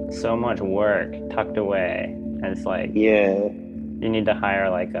so much work tucked away, and it's like you need to hire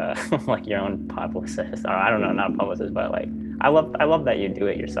like a like your own publicist, or I don't know, not publicist, but like I love that you do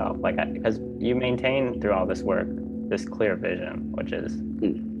it yourself, like because you maintain through all this work this clear vision, which is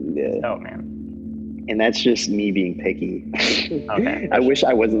dope, man. And that's just me being picky. Okay. I wish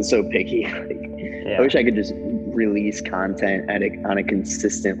I wasn't so picky. I wish I could just release content on a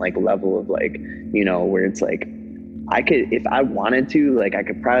consistent like level of like, you know, where it's like I could, if I wanted to, like I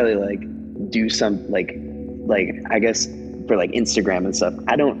could probably like do some like I guess for like Instagram and stuff.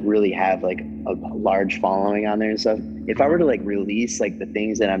 I don't really have like a large following on there and stuff. If I were to like release like the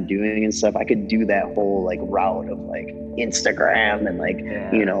things that I'm doing and stuff, I could do that whole like route of like Instagram and like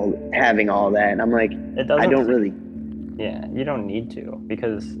you know, having all that. And I'm like, I don't really. Yeah, you don't need to,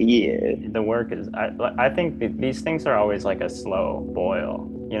 because the work is. I think these things are always like a slow boil.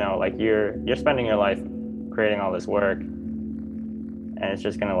 You know, like you're spending your life creating all this work, and it's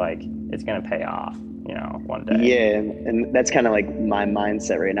just it's gonna pay off. You know, one day. Yeah, and that's kind of like my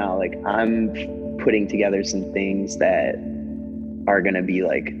mindset right now. Like I'm putting together some things that are gonna be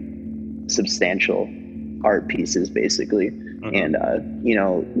like substantial art pieces, basically. And you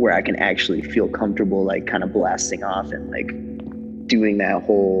know, where I can actually feel comfortable like kind of blasting off and like doing that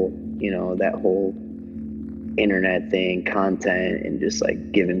whole, you know, that whole internet thing, content, and just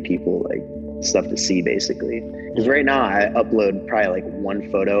like giving people like stuff to see basically. Because right now I upload probably like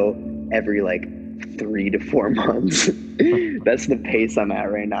one photo every like 3 to 4 months. That's the pace I'm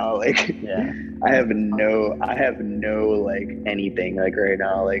at right now. Like I have no like anything like right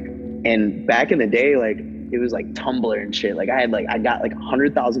now. Like, and back in the day, like it was like Tumblr and shit. Like I got like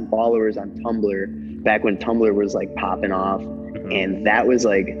 100,000 followers on Tumblr back when Tumblr was like popping off. And that was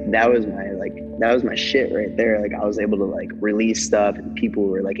my shit right there. Like I was able to like release stuff and people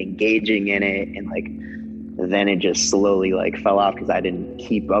were like engaging in it, and like then it just slowly like fell off because I didn't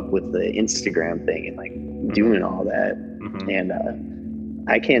keep up with the Instagram thing and like doing all that. And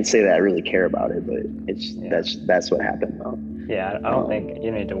I can't say that I really care about it, but it's that's what happened though. Yeah, I don't think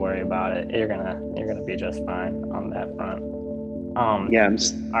you need to worry about it. You're gonna be just fine on that front. All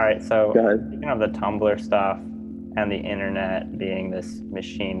right, so speaking of the Tumblr stuff and the internet being this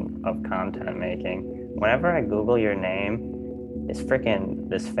machine of content making, whenever I Google your name, it's freaking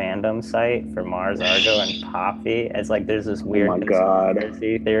this fandom site for Mars Argo and Poppy. It's like there's this weird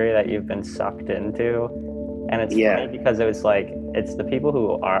conspiracy theory that you've been sucked into. And it's funny because it was like, it's the people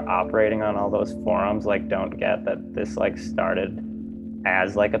who are operating on all those forums like don't get that this like started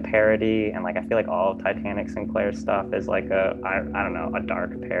as like a parody, and like I feel like all of Titanic Sinclair's stuff is like a I don't know, a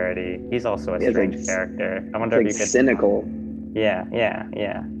dark parody. He's also a strange character. I wonder if you could cynical. Yeah.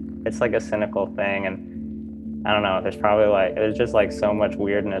 It's like a cynical thing, and I don't know. There's probably like there's just like so much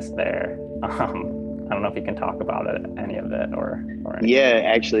weirdness there. I don't know if you can talk about it, any of it, or anything. Yeah,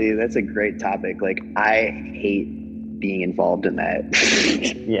 actually, that's a great topic. Like, I hate being involved in that.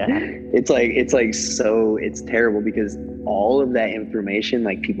 Yeah. It's terrible because all of that information,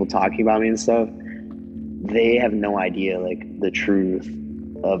 like people talking about me and stuff, they have no idea like the truth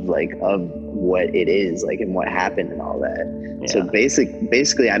of what it is like and what happened and all that. So Yeah.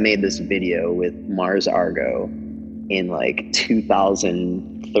 basically I made this video with Mars Argo in like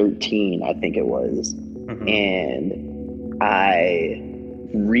 2013, I think it was. Mm-hmm. And I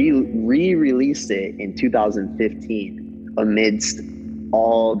re-released it in 2015 amidst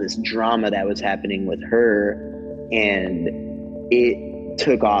all this drama that was happening with her, and it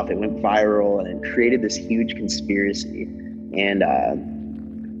took off. It went viral and it created this huge conspiracy. And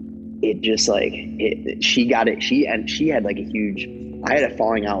it just like she got it. She had like a huge. I had a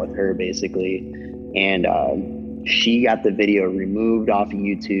falling out with her basically, and she got the video removed off of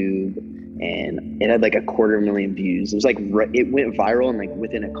YouTube, and it had like 250,000 views. It was like it went viral, and like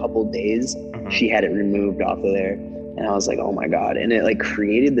within a couple days, she had it removed off of there. And I was like, oh my God. And it like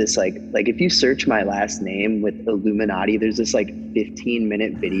created this like if you search my last name with Illuminati, there's this like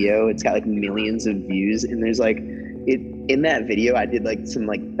 15-minute video. It's got like millions of views. And there's like in that video, I did like some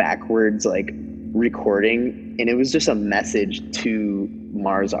like backwards like recording, and it was just a message to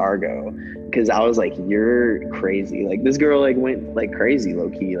Mars Argo. Cause I was like, you're crazy. Like this girl like went like crazy low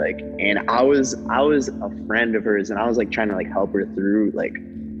key. Like, and I was a friend of hers, and I was like trying to like help her through like,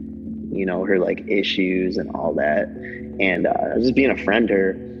 you know, her like issues and all that. And I was just being a friend to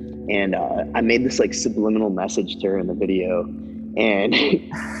her. And I made this like subliminal message to her in the video. And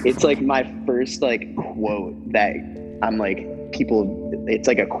it's like my first like quote that I'm like, it's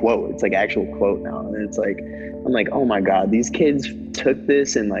like a quote. It's like actual quote now. And it's like, I'm like, oh my God, these kids took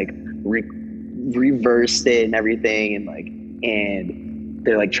this and like reversed it and everything. And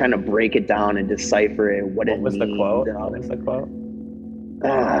they're like trying to break it down and decipher it. What was the quote? What was the quote?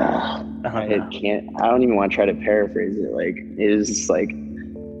 I don't even want to try to paraphrase it. Like it was just like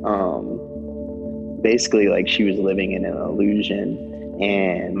basically like she was living in an illusion,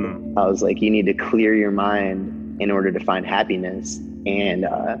 and I was like, you need to clear your mind in order to find happiness, and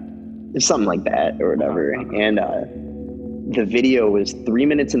something like that or whatever. And the video was 3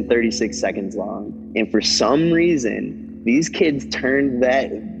 minutes and 36 seconds long, and for some reason these kids turned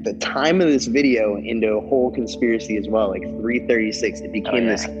the time of this video into a whole conspiracy as well. Like 336, it became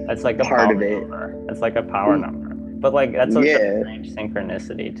this. That's like a part power of it. Number. It's like a power number, but like that's a strange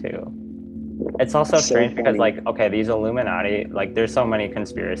synchronicity too. It's also strange because like, okay, these Illuminati, like there's so many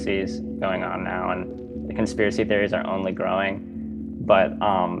conspiracies going on now, and the conspiracy theories are only growing. But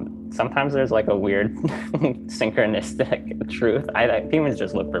sometimes there's like a weird synchronistic truth. Humans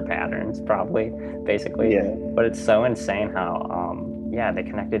just look for patterns, probably, basically. Yeah. But it's so insane how, they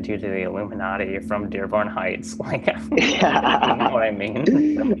connected you to the Illuminati from Dearborn Heights. Like, you know what I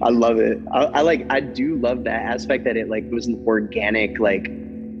mean? I love it. I do love that aspect that it like was an organic like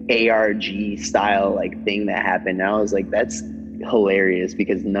ARG style like thing that happened. And I was like, that's hilarious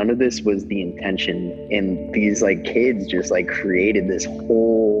because none of this was the intention, and these like kids just like created this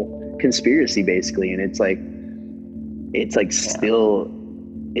whole conspiracy basically. And it's like it's still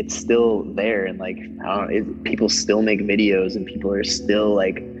there, and like I don't know, people still make videos and people are still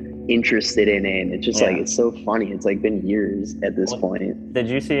like interested in it, and it's just like it's so funny. It's like been years at this point. Did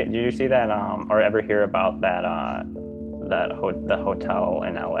you see that or ever hear about that the hotel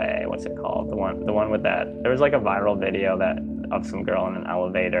in LA? What's it called? The one with that. There was like a viral video of some girl in an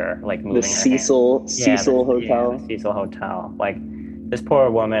elevator, like moving. The Cecil Hotel. Yeah, the Cecil Hotel. Like this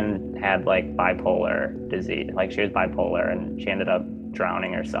poor woman had like bipolar disease. Like she was bipolar, and she ended up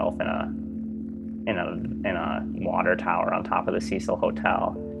drowning herself in a water tower on top of the Cecil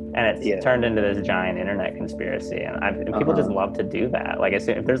Hotel. And it's turned into this giant internet conspiracy, and people just love to do that. Like if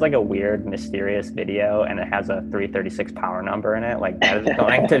there's like a weird, mysterious video and it has a 336 power number in it, like that is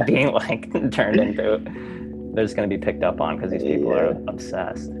going to be like turned into. They're just going to be picked up on because these people are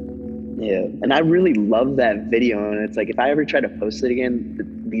obsessed. Yeah, and I really love that video, and it's like if I ever try to post it again,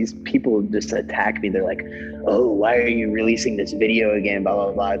 these people just attack me. They're like, "Oh, why are you releasing this video again?" Blah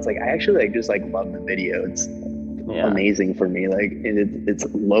blah blah. It's like I actually like just like love the video. It's amazing for me. Like it's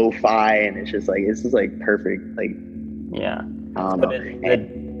lo-fi, and it's just like perfect. Like I don't know.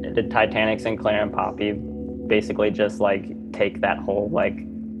 Did Titanic, Sinclair, and Poppy basically just like take that whole like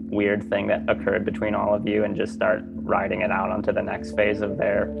weird thing that occurred between all of you and just start riding it out onto the next phase of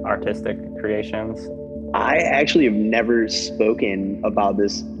their artistic creations? I actually have never spoken about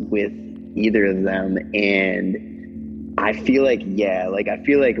this with either of them, and I feel like, yeah, like I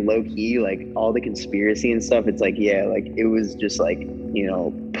feel like low key, like all the conspiracy and stuff, it's like, yeah, like it was just like, you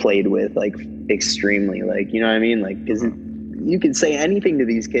know, played with like extremely, like, you know what I mean? Like, because you can say anything to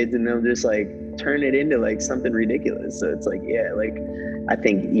these kids and they'll just like turn it into like something ridiculous. So it's like, yeah, like I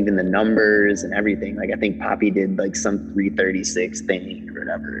think even the numbers and everything, like I think Poppy did like some 336 thing or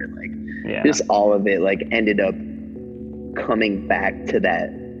whatever. And like just all of it like ended up coming back to that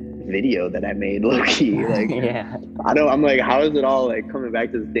video that I made, low key. Like, I'm like, how is it all like coming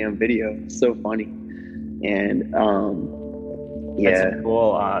back to this damn video? It's so funny. And it's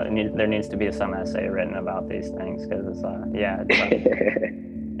cool. There needs to be some essay written about these things because it's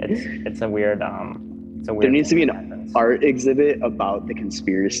it's a weird there needs to be an art exhibit about the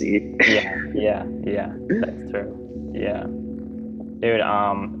conspiracy. yeah, that's true. Yeah, dude.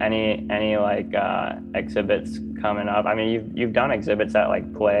 Any like exhibits coming up? I mean, you've done exhibits at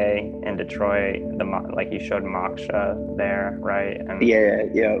like Play in Detroit. Like you showed Moksha there, right? And,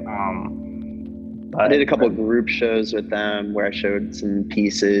 I did a couple of group shows with them where I showed some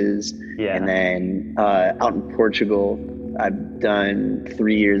pieces. And then out in Portugal, I've done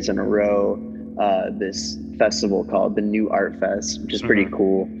 3 years in a row this festival called the New Art Fest, which is pretty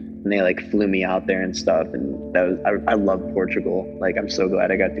cool. And they like flew me out there and stuff. And that was, I love Portugal. Like, I'm so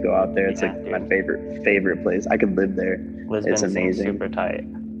glad I got to go out there. It's like my favorite place. I could live there. Lisbon's it's amazing. Super tight.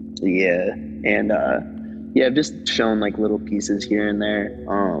 Yeah. And I've just shown like little pieces here and there.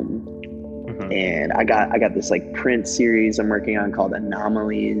 And I got this like print series I'm working on called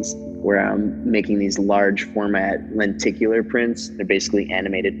Anomalies, where I'm making these large format lenticular prints. They're basically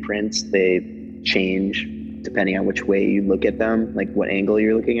animated prints. They change depending on which way you look at them, like what angle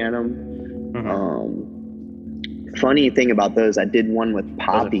you're looking at them. Funny thing about those, I did one with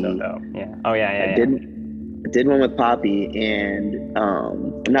Poppy. I did one with Poppy, and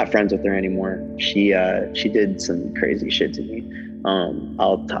I'm not friends with her anymore. She did some crazy shit to me.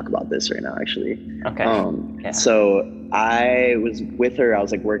 I'll talk about this right now, actually. Okay. So I was with her. I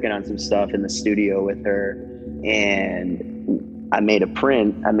was like working on some stuff in the studio with her, and I made a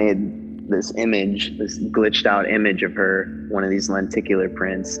print. I made this image, this glitched out image of her, one of these lenticular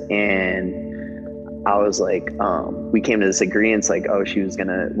prints, and I was like, we came to this agreement, like, we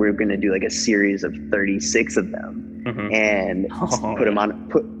were gonna do like a series of 36 of them, and put them on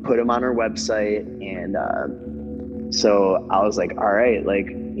our website. And so I was like, all right, like,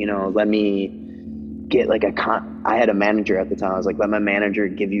 you know, let me get like I had a manager at the time. I was like, let my manager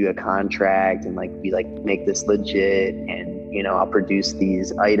give you a contract and like be like, make this legit, and you know, I'll produce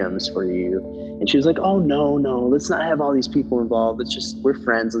these items for you. And she was like, oh no, let's not have all these people involved. We're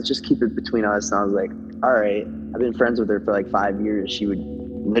friends. Let's just keep it between us. And I was like, all right. I've been friends with her for like 5 years. She would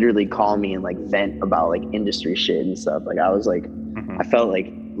literally call me and like vent about like industry shit and stuff. Like I was like, I felt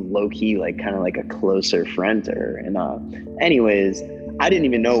like low key, like kind of like a closer friend to her. And anyways, I didn't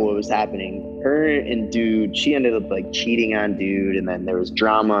even know what was happening. Her and Dude, she ended up like cheating on Dude, and then there was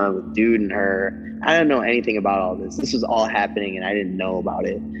drama with Dude and her. I don't know anything about all this. This was all happening and I didn't know about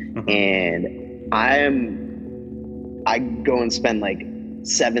it. And I go and spend like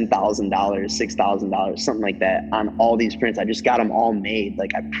 $7,000, $6,000, something like that on all these prints. I just got them all made.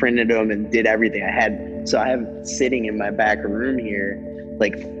 Like I printed them and did everything I had. So I have sitting in my back room here,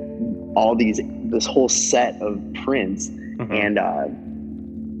 like this whole set of prints. And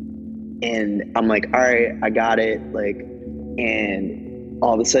I'm like, all right, I got it. Like, and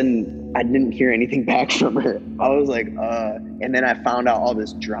all of a sudden I didn't hear anything back from her. I was like, and then I found out all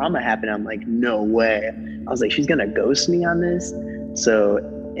this drama happened. I'm like, no way. I was like, she's gonna ghost me on this. So,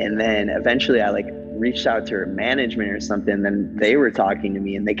 and then eventually I like reached out to her management or something. Then they were talking to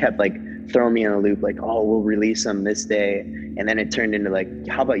me and they kept like throwing me in a loop, like, oh, we'll release them this day. And then it turned into like,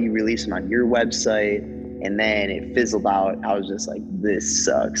 how about you release them on your website? And then it fizzled out. I was just like, this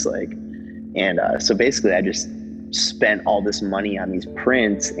sucks. Like, and so basically I just spent all this money on these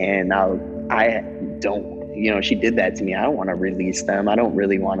prints, and now I don't, you know, she did that to me. I don't want to release them. I don't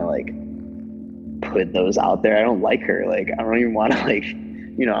really want to like put those out there. I don't like her. Like, I don't even want to like,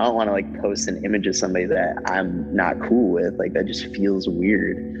 you know, I don't want to like post an image of somebody that I'm not cool with. Like that just feels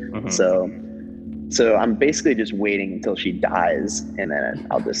weird. So I'm basically just waiting until she dies, and then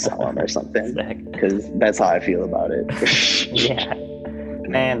I'll just sell them or something, because that's how I feel about it. Yeah,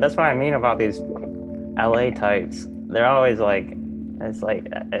 man, that's what I mean about these LA types. They're always like, it's like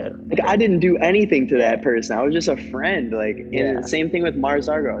I didn't do anything to that person. I was just a friend. Like, and same thing with Mars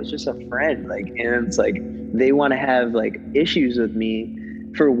Argo. I was just a friend. Like, and it's like they want to have like issues with me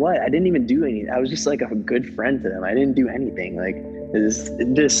for what? I didn't even do anything. I was just like a good friend to them. I didn't do anything. Like, it's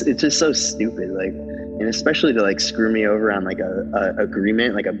just so stupid. Like, and especially to like screw me over on like a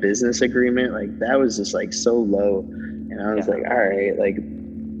agreement, like a business agreement. Like that was just like so low. And And I was like, all right, like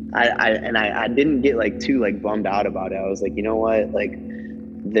I didn't get like too like bummed out about it. I was like, you know what, like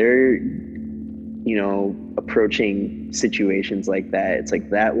they're, you know, approaching situations like that. It's like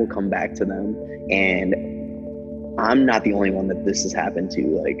that will come back to them, and I'm not the only one that this has happened to.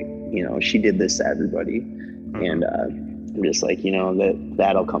 Like, you know, she did this to everybody. And I'm just like, you know,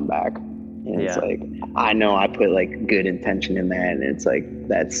 that'll come back. And it's like, I know I put like good intention in that, and it's like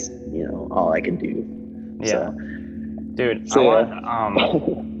that's, you know, all I can do. Yeah. So, Dude, so I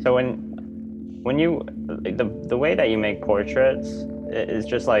want so when you the way that you make portraits is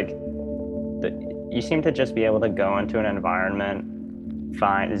just like you seem to just be able to go into an environment,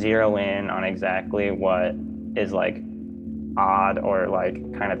 zero in on exactly what is like odd or like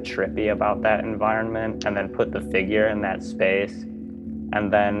kind of trippy about that environment, and then put the figure in that space,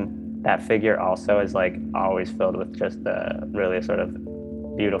 and then that figure also is like always filled with just the really sort of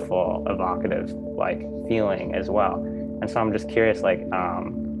beautiful, evocative like feeling as well. And so I'm just curious, like,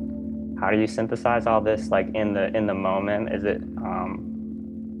 how do you synthesize all this like in the moment? Is it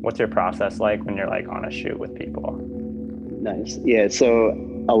what's your process like when you're like on a shoot with people? Nice. Yeah. So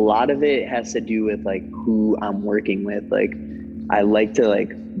a lot of it has to do with like who I'm working with. Like, I like to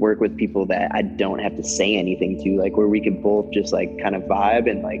like work with people that I don't have to say anything to, like where we can both just like kind of vibe,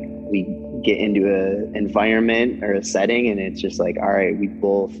 and like we get into a environment or a setting, and it's just like, all right, we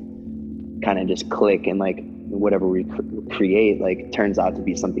both kind of just click, and like whatever we create like turns out to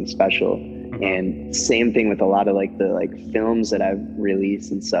be something special. And same thing with a lot of like the like films that I've released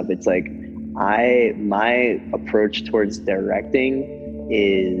and stuff. It's like my approach towards directing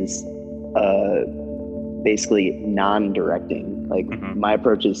is basically non-directing. Like my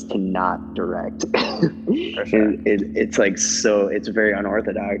approach is to not direct. For sure. It's like, so it's very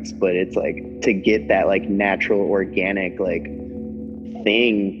unorthodox, but it's like to get that like natural, organic like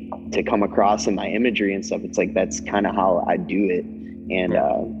thing to come across in my imagery and stuff. It's like that's kind of how I do it. And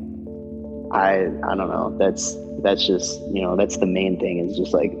I don't know, that's just, you know, that's the main thing, is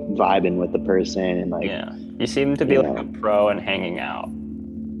just like vibing with the person. And like, you seem to be like a pro in hanging out.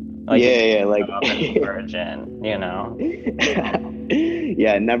 Like, like virgin, you know.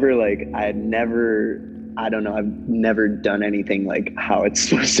 I don't know, I've never done anything like how it's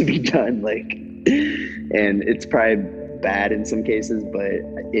supposed to be done, like, and it's probably bad in some cases, but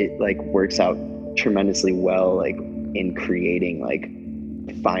it like works out tremendously well, like in creating like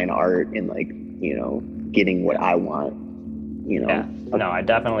fine art and like, you know, getting what I want, you know. No, I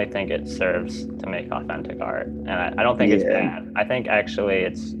definitely think it serves to make authentic art, and I don't think it's bad. I think actually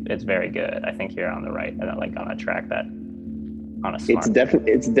it's very good. I think you're on the right, like on a track that on a smart.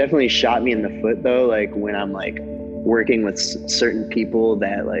 It's definitely shot me in the foot though, like when I'm like working with certain people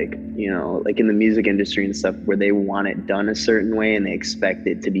that like, you know, like in the music industry and stuff, where they want it done a certain way and they expect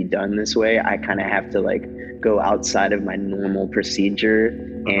it to be done this way. I kind of have to like go outside of my normal procedure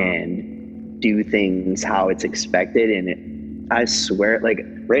and do things how it's expected. And I swear, like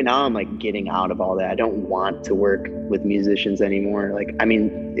right now I'm like getting out of all that. I don't want to work with musicians anymore. Like, I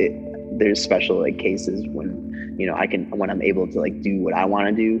mean, there's special like cases when, you know, when I'm able to like do what I want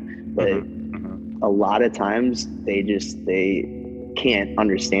to do, but a lot of times they can't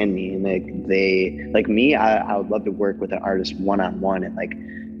understand me. And they like me, I would love to work with an artist one-on-one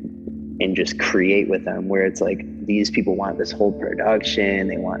and just create with them, where it's like these people want this whole production.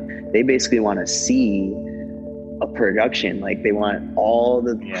 They basically want to see a production. Like they want all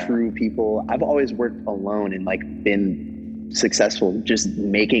the crew people. I've always worked alone and like been successful just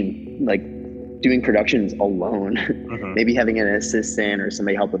making, like doing productions alone. Maybe having an assistant or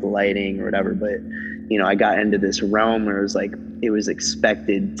somebody help with the lighting or whatever. But, you know, I got into this realm where it was like, it was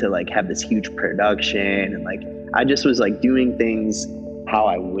expected to like have this huge production, and like, I just was like doing things how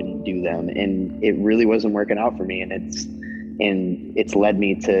I wouldn't do them. And it really wasn't working out for me. And it's led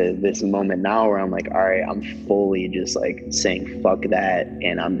me to this moment now where I'm like, all right, I'm fully just like saying, fuck that.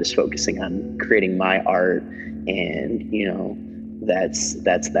 And I'm just focusing on creating my art. And, you know, that's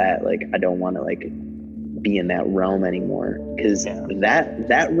that. Like, I don't want to like be in that realm anymore, because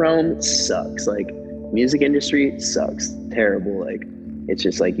that realm sucks. Like, music industry sucks terrible. Like, it's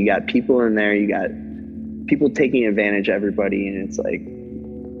just like, you got people in there, you got people taking advantage of everybody, and it's like,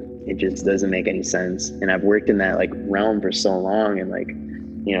 it just doesn't make any sense. And I've worked in that like realm for so long, and like,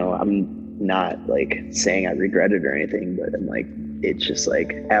 you know, I'm not like saying I regret it or anything, but I'm like, it's just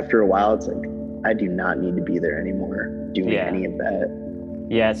like after a while, it's like, I do not need to be there anymore doing any of that.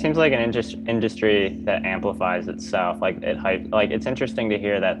 Yeah, it seems like an industry that amplifies itself. Like it's interesting to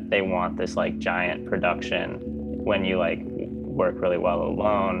hear that they want this like giant production when you like work really well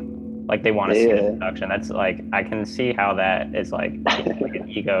alone. Like they want to see the production. That's like, I can see how that is like an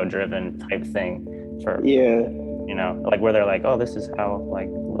ego-driven type thing. you know, like where they're like, oh, this is how like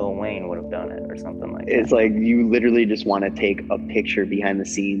Lil Wayne would have done it or something like It's that. like you literally just want to take a picture behind the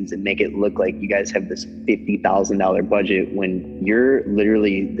scenes and make it look like you guys have this $50,000 budget when you're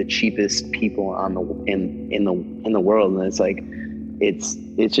literally the cheapest people on the in the world. And it's like it's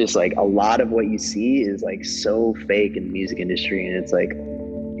just like a lot of what you see is like so fake in the music industry, and it's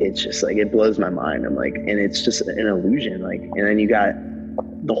just like it blows my mind. I'm like, and it's just an illusion. Like, and then you got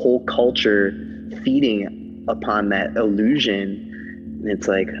the whole culture feeding upon that illusion, and it's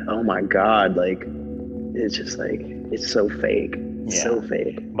like, oh my god, like it's just like it's so fake. It's Yeah. so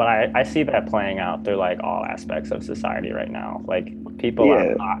fake. But I see that playing out through like all aspects of society right now. Like people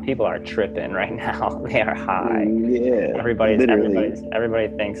Yeah. are tripping right now. They are high. Yeah. Literally. Everybody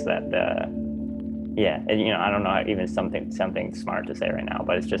thinks that yeah, and, you know, I don't know even something smart to say right now,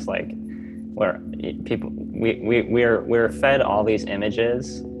 but it's just like we're fed all these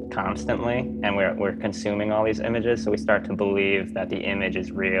images constantly, and we're consuming all these images, so we start to believe that the image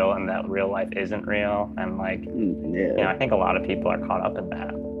is real and that real life isn't real, and like, Yeah. you know, I think a lot of people are caught up in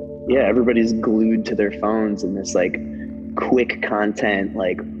that. Yeah, everybody's glued to their phones and this like quick content,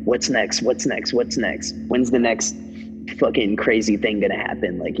 like what's next, when's the next fucking crazy thing gonna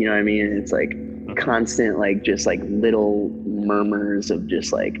happen, like, you know what I mean? It's like constant, like just like little murmurs of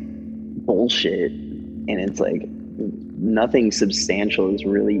just like bullshit, and it's like nothing substantial is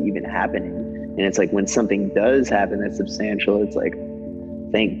really even happening. And it's like when something does happen that's substantial, it's like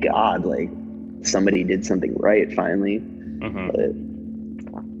thank god, like somebody did something right finally. But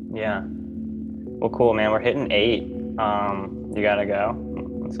Yeah. Well, cool, man. We're hitting 8. You gotta go.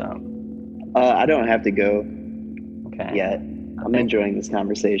 What's up? I don't have to go Okay. yet. I'm enjoying this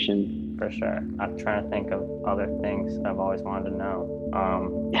conversation. For sure. I'm trying to think of other things I've always wanted to know.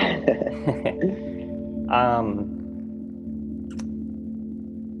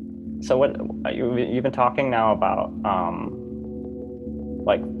 So what you've been talking now about,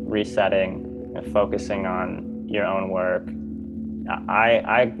 like resetting and focusing on your own work.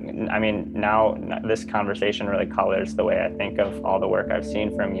 I mean, now this conversation really colors the way I think of all the work I've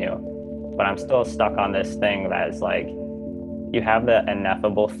seen from you, but I'm still stuck on this thing that is like, you have the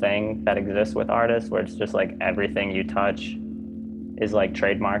ineffable thing that exists with artists where it's just like everything you touch is like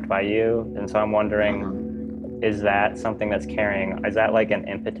trademarked by you. And so I'm wondering, is that something that's is that like an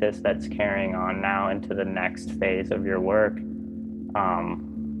impetus that's carrying on now into the next phase of your work?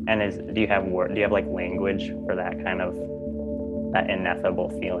 And do you have like language for that kind of, that ineffable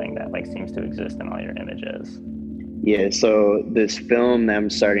feeling that like seems to exist in all your images? Yeah, so this film that I'm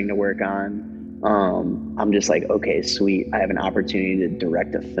starting to work on, I'm just like, okay, sweet, I have an opportunity to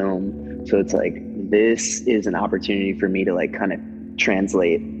direct a film. So it's like, this is an opportunity for me to like kind of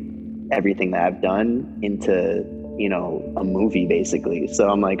translate everything that I've done into, you know, a movie basically.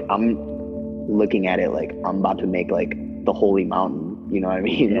 So I'm like, I'm looking at it like I'm about to make like the Holy Mountain, you know what I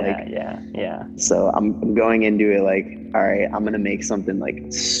mean? Yeah. So I'm going into it like, all right, I'm gonna make something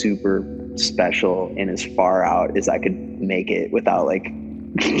like super special and as far out as I could make it without like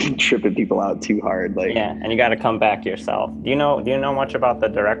tripping people out too hard. Like, yeah, and you got to come back yourself. Do you know much about the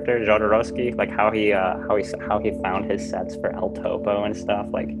director Jodorowsky? Like how he found his sets for El Topo and stuff?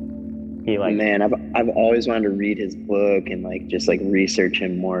 Like he like, man, I've always wanted to read his book and like just like research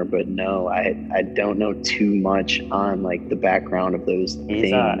him more, but no, I don't know too much on like the background of those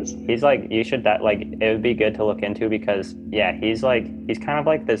things. He's like, you should, that like, it would be good to look into, because yeah, he's kind of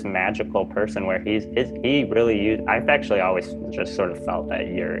like this magical person where he really used, I've actually always just sort of felt that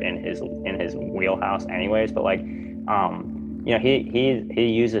you're in his wheelhouse anyways, but like, you know, he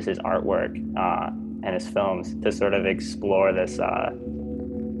uses his artwork and his films to sort of explore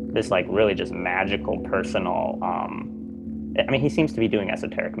this like really just magical personal, I mean, he seems to be doing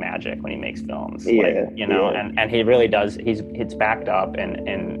esoteric magic when he makes films, yeah, like, you know, yeah. and he really does. It's backed up, and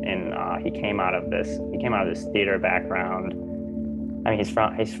he came out of this theater background. I mean, he's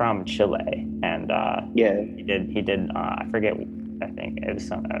from Chile, and Yeah, he did I forget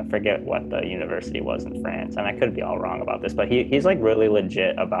what the university was in France, and I could be all wrong about this, but he's like really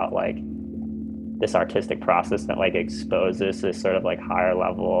legit about like this artistic process that like exposes this sort of like higher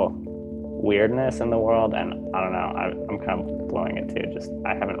level weirdness in the world. And I don't know, I'm kind of blowing it too. Just,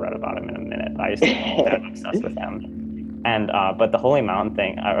 I haven't read about him in a minute, but I used to be obsessed with him. And but the Holy Mountain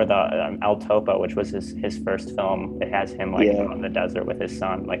thing, or the El Topo, which was his first film, it has him like out in the desert with his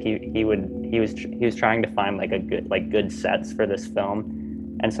son. Like he was trying to find like good sets for this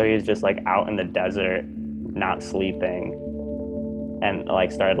film, and so he was just like out in the desert, not sleeping, and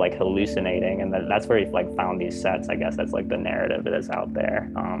like started like hallucinating, and that's where he like found these sets. I guess that's like the narrative that is out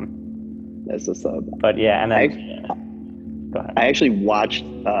there. that's what's up. But yeah, and then go ahead. I actually watched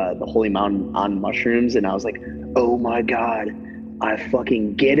the Holy Mountain on mushrooms, and I was like, oh my God, I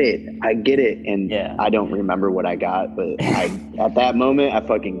fucking get it. I get it. And Yeah. I don't remember what I got, but at that moment, I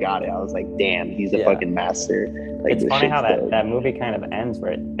fucking got it. I was like, damn, he's a Yeah. fucking master. Like, It's this funny shit's how dope. that movie kind of ends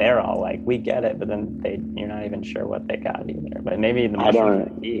where they're all like, we get it, but then you're not even sure what they got either. But maybe the mushrooms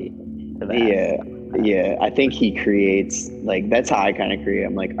are key to that. Yeah. I think he creates, like, that's how I kind of create.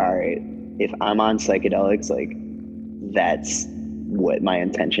 I'm like, all right, if I'm on psychedelics, like, that's what my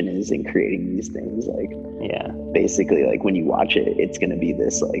intention is in creating these things. Like, Yeah. basically, like, when you watch it, it's going to be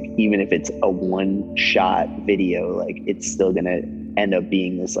this, like, even if it's a one shot video, like, it's still going to end up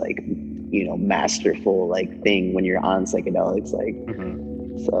being this, like, you know, masterful, like, thing when you're on psychedelics. Like,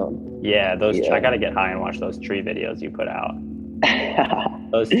 so. Yeah, I gotta get high and watch those tree videos you put out.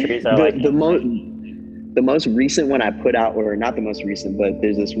 Those trees are the most recent one I put out, or not the most recent, but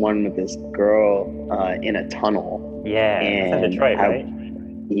there's this one with this girl in a tunnel. Yeah, it's in Detroit, right?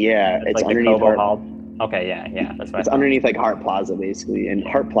 Yeah, it's like underneath Cobo Hall. Okay, yeah, that's right. It's underneath like Hart Plaza, basically, and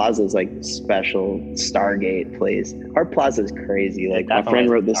Hart Plaza is like special Stargate place. Hart Plaza is crazy. Like, my friend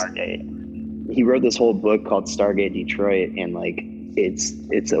wrote this. Stargate. He wrote this whole book called Stargate Detroit, and like it's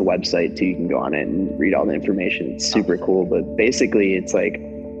a website too. You can go on it and read all the information. It's super cool, but basically it's like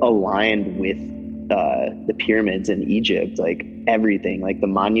aligned with the pyramids in Egypt, like everything, like the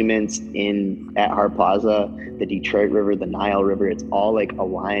monuments at Hart Plaza, the Detroit River, the Nile River, it's all like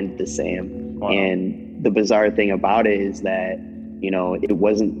aligned the same. Wow. And the bizarre thing about it is that, you know, it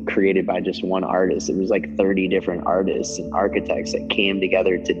wasn't created by just one artist. It was like 30 different artists and architects that came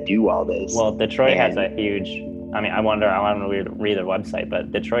together to do all this. Well, Detroit has a huge, I mean, I want to read their website,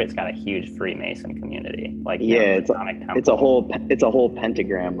 but Detroit's got a huge Freemason community. Like, yeah, it's a whole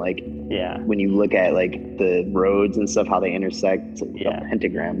pentagram. Like, yeah, when you look at like the roads and stuff, how they intersect, a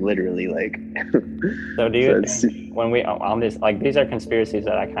pentagram, literally. Like, so do you think when we on this, like, these are conspiracies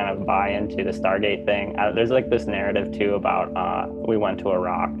that I kind of buy into, the Stargate thing. There's like this narrative too about we went to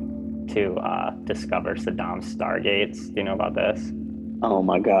Iraq to discover Saddam's Stargates. Do you know about this? Oh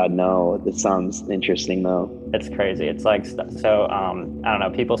my God, no. That sounds interesting though. It's crazy. It's like, so I don't know,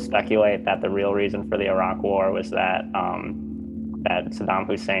 people speculate that the real reason for the Iraq War was that that Saddam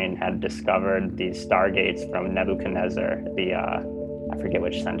Hussein had discovered these stargates from Nebuchadnezzar, I forget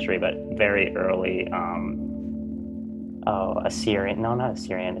which century, but very early Assyrian. No, not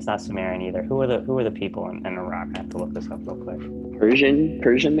Assyrian. It's not Sumerian either. Who are the people in Iraq? I have to look this up real quick.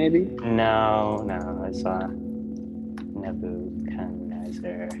 Persian maybe? No, it's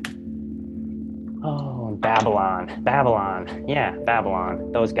Nebuchadnezzar. Oh, Babylon. Yeah,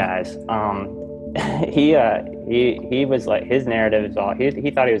 Babylon. Those guys. He was like, his narrative is all,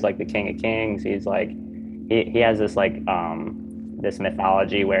 he thought he was like the King of Kings. He's like, he has this like this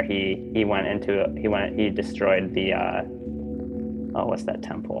mythology where he destroyed the what's that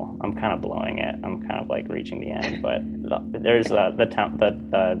temple? I'm kind of blowing it. I'm kind of like reaching the end, but there's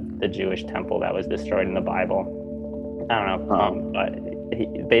the Jewish temple that was destroyed in the Bible. I don't know,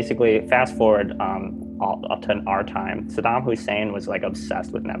 but basically, fast forward up to our time, Saddam Hussein was like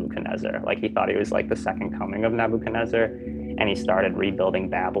obsessed with Nebuchadnezzar. Like, he thought he was like the second coming of Nebuchadnezzar, and he started rebuilding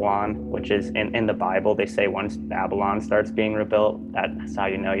Babylon, which is in the Bible. They say once Babylon starts being rebuilt, that's how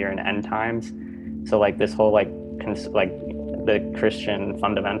you know you're in end times. So like this whole like the Christian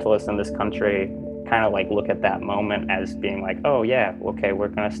fundamentalists in this country kind of like look at that moment as being like, oh yeah, okay,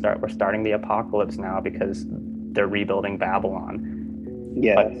 we're starting the apocalypse now because they're rebuilding Babylon.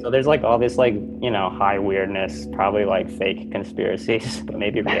 Yeah. But, so there's like all this like, you know, high weirdness, probably like fake conspiracies, but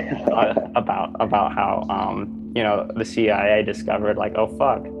maybe real about how you know, the CIA discovered like, oh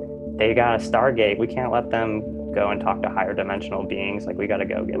fuck, they got a Stargate. We can't let them go and talk to higher dimensional beings. Like, we got to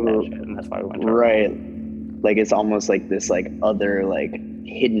go get that shit, and that's why we went to right. Like, it's almost like this like other like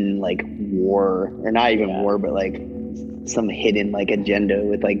hidden like war, or not even war, but like some hidden like agenda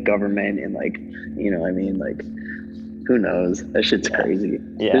with like government and like, you know what I mean, like, who knows? That shit's crazy.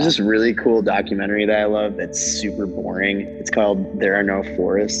 Yeah. There's this really cool documentary that I love that's super boring. It's called There Are No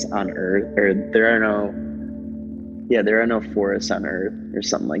Forests on Earth, or There Are No Forests on Earth, or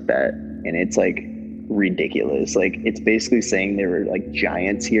something like that. And it's like ridiculous. Like, it's basically saying there were like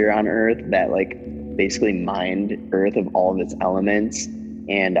giants here on Earth that like basically mined Earth of all of its elements.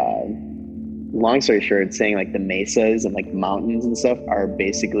 And long story short, it's saying like the mesas and like mountains and stuff are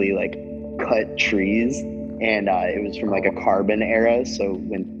basically like cut trees. And it was from like a carbon era. So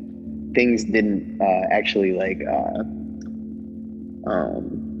when things didn't actually like,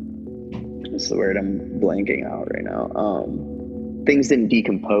 what's the word? I'm blanking out right now. Things didn't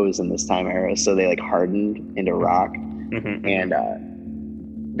decompose in this time era. So they like hardened into rock. Mm-hmm. And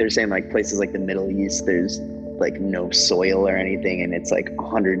they're saying like places like the Middle East, there's like no soil or anything, and it's like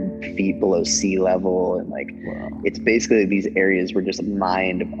 100 feet below sea level, and like it's basically these areas were just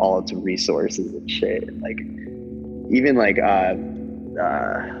mined of all its resources and shit. And like even like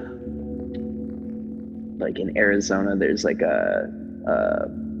in Arizona, there's like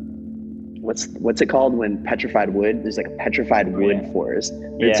what's it called when petrified wood? There's like a petrified wood forest.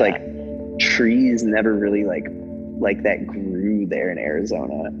 It's like trees never really like that grew there in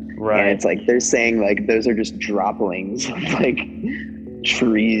Arizona. Right. And it's like they're saying like those are just droplings of like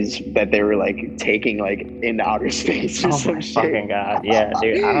trees that they were like taking like in outer space or some shit. Fucking God. Yeah,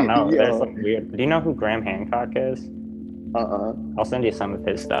 dude. I don't know. There's some weird. Do you know who Graham Hancock is? I'll send you some of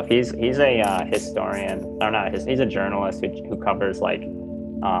his stuff. He's a historian, or not? He's a journalist who covers like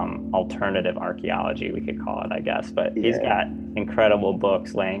alternative archaeology, we could call it, I guess. But he's got incredible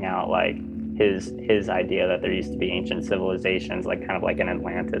books laying out like his idea that there used to be ancient civilizations, like kind of like an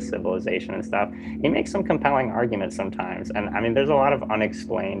Atlantis civilization and stuff. He makes some compelling arguments sometimes, and I mean, there's a lot of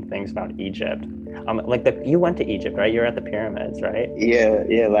unexplained things about Egypt. You went to Egypt, right? You're at the pyramids, right?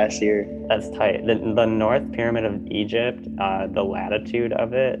 Yeah, last year. That's tight. The North Pyramid of Egypt, the latitude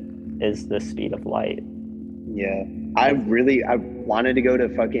of it is the speed of light. Yeah, I wanted to go to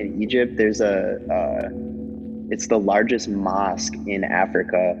fucking Egypt. There's it's the largest mosque in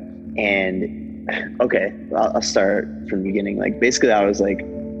Africa. And okay, I'll start from the beginning. Like basically I was like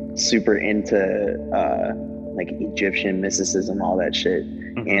super into like Egyptian mysticism, all that shit.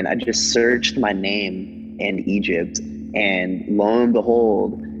 And I just searched my name and Egypt, and lo and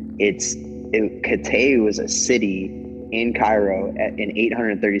behold, KATAI was a city in Cairo in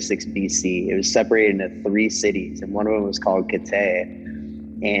 836 BC. It was separated into 3 cities, and one of them was called KATAI,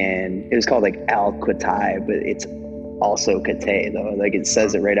 and it was called like Al-Qatai, but it's also KATAI though. Like it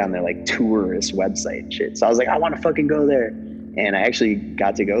says it right on their like tourist website and shit. So I was like, I want to fucking go there, and I actually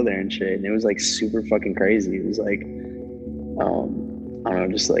got to go there and shit, and it was like super fucking crazy. It was like I don't know,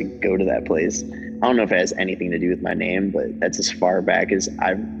 just like go to that place. I don't know if it has anything to do with my name, but that's as far back as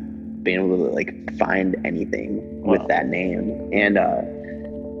I've been able to like find anything with that name. And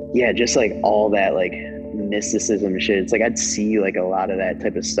yeah, just like all that like mysticism shit. It's like I'd see like a lot of that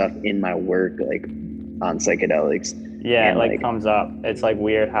type of stuff in my work, like on psychedelics. Yeah, it like comes up. It's like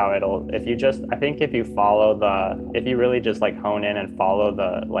weird how I think if you really just like hone in and follow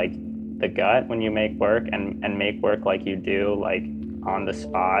the gut when you make work and make work like you do, like on the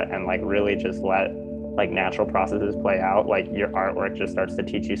spot, and like really just let like natural processes play out, like your artwork just starts to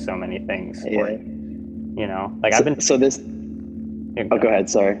teach you so many things. Yeah. You know, like go ahead,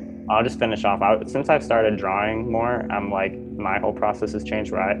 sorry. I'll just finish off. Since I've started drawing more, I'm like, my whole process has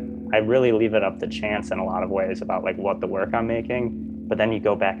changed where I really leave it up to chance in a lot of ways about like what the work I'm making. But then you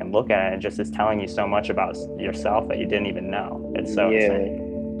go back and look at it, and just is telling you so much about yourself that you didn't even know. It's so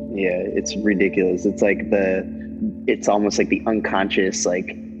insane. Yeah, it's ridiculous. It's like it's almost like the unconscious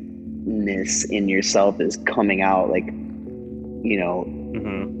like ness in yourself is coming out, like, you know.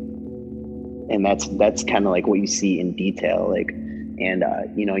 And that's kind of like what you see in detail, like. And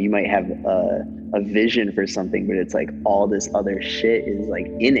you know, you might have a vision for something, but it's like all this other shit is like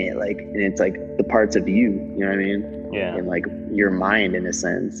in it, like, and it's like the parts of you know what I mean? Yeah. And like your mind in a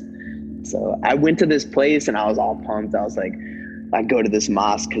sense. So I went to this place and I was all pumped. I was like, I go to this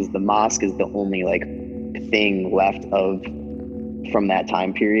mosque because the mosque is the only like thing left from that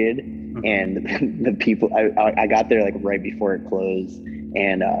time period. And the people, I got there like right before it closed,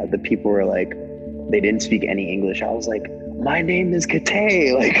 and the people were like, they didn't speak any English. I was like, my name is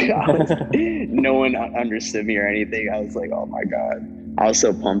KATAI. Like, no one understood me or anything. I was like, oh my God. I was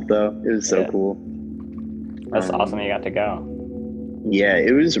so pumped though. It was so cool. That's awesome you got to go. Yeah,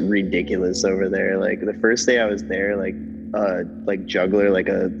 it was ridiculous over there. Like the first day I was there, like juggler, like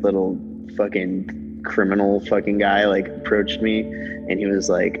a little fucking criminal fucking guy, like approached me, and he was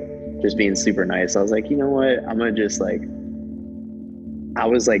like just being super nice. I was like, you know what? I'm gonna just like, I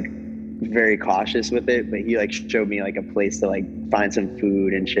was like very cautious with it, but he like showed me like a place to like find some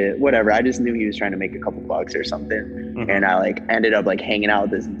food and shit, whatever. I just knew he was trying to make a couple bucks or something. And I like ended up like hanging out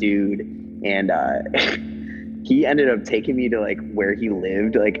with this dude, and he ended up taking me to like where he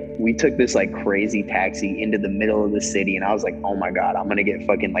lived. Like we took this like crazy taxi into the middle of the city, and I was like, oh my God, I'm gonna get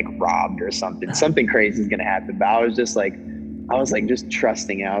fucking like robbed or something crazy is gonna happen. But I was like just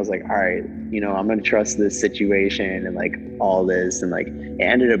trusting it. I was like, all right, you know, I'm gonna trust this situation and like all this, and like it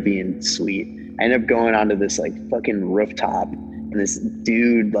ended up being sweet. I ended up going onto this like fucking rooftop, and this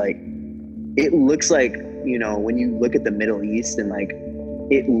dude, like, it looks like, you know, when you look at the Middle East, and like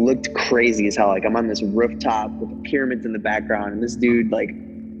it looked crazy as hell. Like I'm on this rooftop with pyramids in the background, and this dude like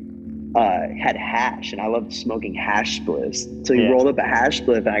had hash, and I loved smoking hash spliffs. So he Yeah. rolled up a hash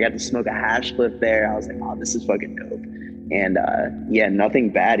spliff, and I got to smoke a hash spliff there. I was like, oh, this is fucking dope. And yeah, nothing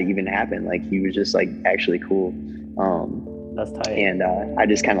bad even happened. Like, he was just like actually cool. That's tight. And I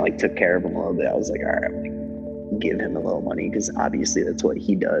just kind of like took care of him a little bit. I was like, all right, I'm gonna give him a little money because obviously that's what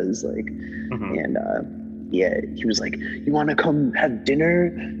he does. Like, and yeah, he was like, you want to come have dinner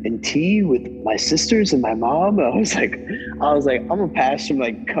and tea with my sisters and my mom? I was like, I'm gonna pass from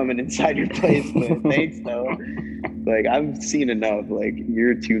like coming inside your place, but thanks though. Like, I've seen enough. Like,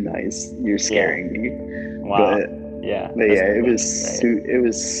 you're too nice. You're scaring me. Wow. But yeah, it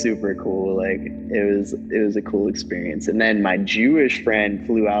was super cool. Like, it was a cool experience. And then my Jewish friend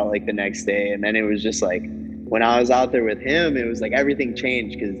flew out like the next day, and then it was just like, when I was out there with him, it was like everything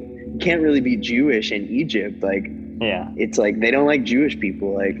changed because you can't really be Jewish in Egypt. Like, it's like they don't like Jewish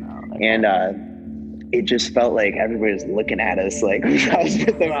people. Like, and it just felt like everybody was looking at us. Like, when I was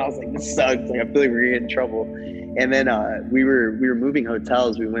with them, I was like, this sucks. Like, I feel like we're in trouble. And then we were moving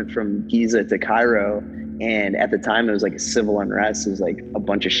hotels. We went from Giza to Cairo, and at the time it was like a civil unrest. It was like a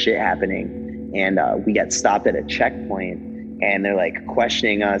bunch of shit happening, and we got stopped at a checkpoint, and they're like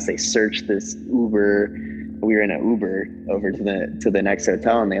questioning us. They searched this Uber. We were in an Uber over to the next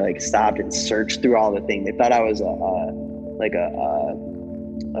hotel, and they like stopped and searched through all the things. They thought I was a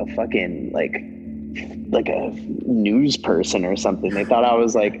fucking like a news person or something. They thought I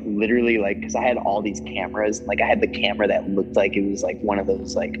was like literally like, because I had all these cameras. Like, I had the camera that looked like it was like one of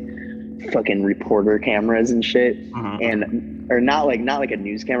those like fucking reporter cameras and shit. And or not like a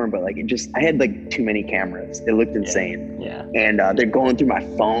news camera, but like I had like too many cameras. It looked insane. And they're going through my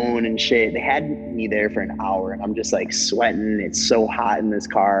phone and shit. They had me there for an hour, and I'm just like sweating. It's so hot in this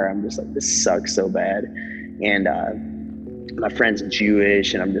car. I'm just like, this sucks so bad. And my friend's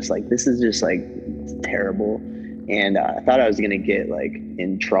Jewish, and I'm just like, this is just like terrible. And I thought I was gonna get like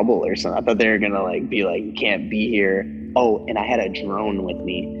in trouble or something. I thought they were gonna like be like, you can't be here. Oh, and I had a drone with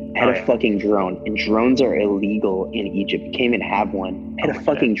me. I had a fucking drone, and drones are illegal in Egypt. You can't even have one. I had a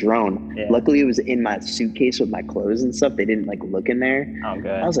fucking drone. Luckily, it was in my suitcase with my clothes and stuff. They didn't like look in there. Oh,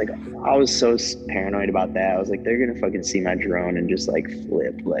 good. I was like, I was so paranoid about that. I was like, they're gonna fucking see my drone and just like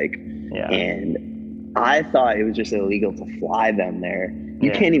flip, like, and I thought it was just illegal to fly them there.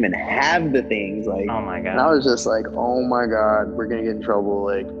 You can't even have the things, like, oh my god. And I was just like, oh my god, we're gonna get in trouble.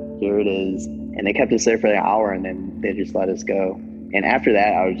 Like, here it is. And they kept us there for an hour, and then they just let us go. And after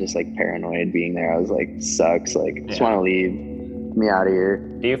that, I was just like paranoid being there. I was like, sucks. Like, just want to leave. Get me out of here.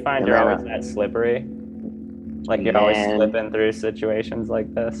 Do you find you're always that slippery? Like, you're always slipping through situations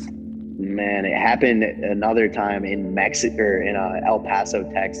like this? Man, it happened another time in Mexico, or in El Paso,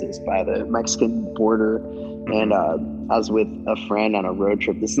 Texas, by the Mexican border. And I was with a friend on a road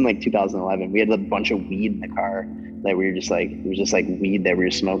trip. This is in like 2011. We had a bunch of weed in the car that we were just like, it was just like weed that we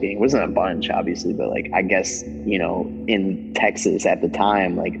were smoking. It wasn't a bunch, obviously, but like, I guess, you know, in Texas at the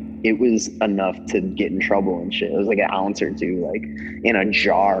time, like, it was enough to get in trouble and shit. It was like an ounce or two, like, in a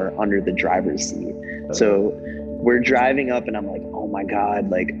jar under the driver's seat. So we're driving up, and I'm like, oh my god,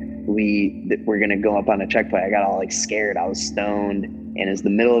 like, we're gonna go up on a checkpoint. I got all like scared. I was stoned, and it's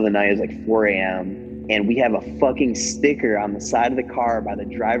the middle of the night. It was like 4 a.m. and we have a fucking sticker on the side of the car by the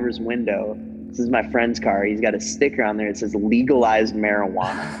driver's window. This is my friend's car. He's got a sticker on there. It says legalized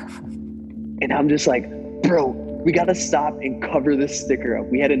marijuana. And I'm just like, bro, we got to stop and cover this sticker up.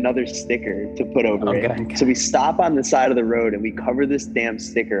 We had another sticker to put over it. So we stop on the side of the road, and we cover this damn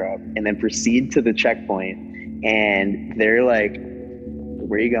sticker up, and then proceed to the checkpoint. And they're like,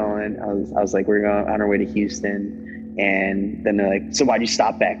 where are you going? I was like, we're going on our way to Houston. And then they're like, so why'd you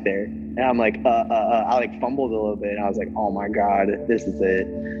stop back there? And I'm like, I like fumbled a little bit, and I was like, oh my god, this is it.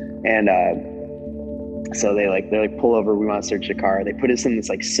 And so they're like pull over, we want to search the car. They put us in this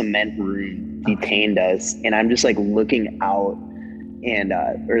like cement room, detained us, and I'm just like looking out, and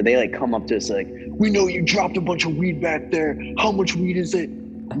or they like come up to us like, we know you dropped a bunch of weed back there. How much weed is it?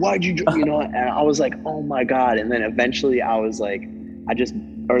 Why'd you you know? And I was like, oh my god. And then eventually I was like,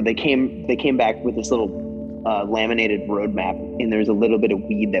 they came back with this little laminated road map, and there's a little bit of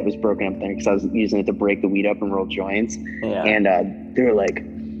weed that was broken up there because I was using it to break the weed up and roll joints. And they were like,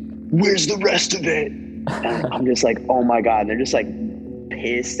 where's the rest of it? And I'm just like, oh my god. And they're just like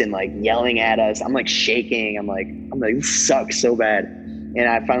pissed and like yelling at us. I'm like shaking. I'm like, this sucks so bad. And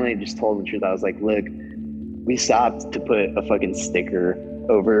I finally just told them the truth. I was like, look, we stopped to put a fucking sticker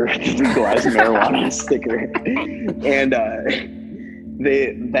over the legalized marijuana sticker. And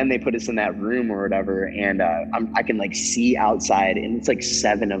they put us in that room or whatever, and I can like see outside, and it's like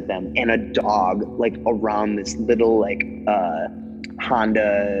 7 of them and a dog like around this little like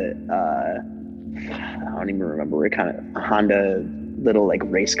Honda I don't even remember what kind of Honda little like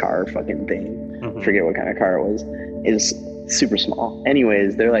race car fucking thing. Mhm. Forget what kind of car it was. It was super small.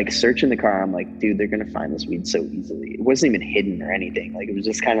 Anyways, they're like searching the car. I'm like, dude, they're gonna find this weed so easily. It wasn't even hidden or anything. Like it was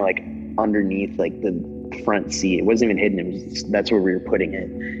just kind of like underneath like the front seat. It wasn't even hidden. It was just, that's where we were putting it.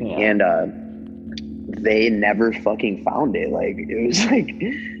 Yeah. And they never fucking found it. Like it was like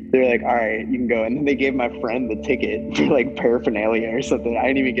they're like, all right, you can go. And then they gave my friend the ticket for like paraphernalia or something. I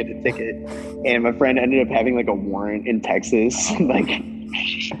didn't even get a ticket. And my friend ended up having like a warrant in Texas. Like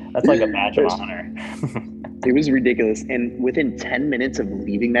That's like a badge of honor. It was ridiculous. And within 10 minutes of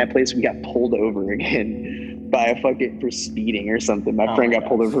leaving that place, we got pulled over again by a fucking for speeding or something. My friend got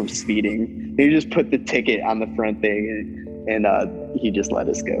pulled over for speeding. He just put the ticket on the front thing and he just let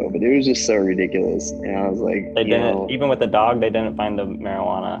us go. But it was just so ridiculous. And I was like, They didn't, even with the dog, they didn't find the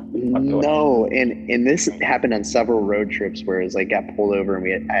marijuana. No, and this happened on several road trips where it was like got pulled over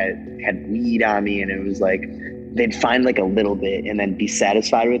and I had weed on me, and it was like they'd find like a little bit and then be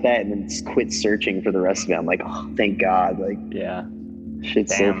satisfied with that and then just quit searching for the rest of it. I'm like, oh, thank God. Like, yeah,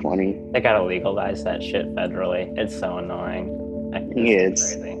 shit's so funny. They gotta legalize that shit federally. It's so annoying. Yeah,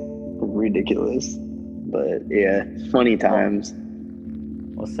 it's crazy. Ridiculous. But yeah, funny times.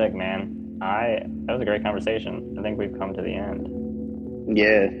 Well, sick, man. That was a great conversation. I think we've come to the end.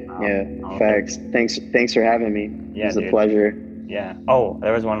 Yeah, facts. Thanks for having me. Yeah, it was a pleasure. Yeah. Oh,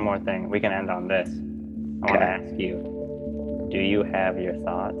 there was one more thing. We can end on this. I want to ask you, do you have your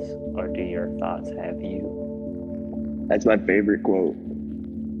thoughts, or do your thoughts have you? That's my favorite quote.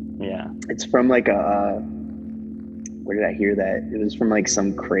 Yeah. It's from like where did I hear that? It was from like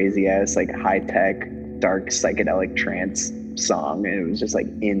some crazy ass like high tech dark psychedelic trance song, and it was just like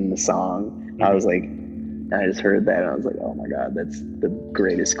in the song. Mm-hmm. I was like, I just heard that and I was like, oh my God, that's the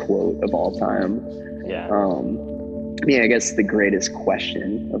greatest quote of all time. Yeah. I guess the greatest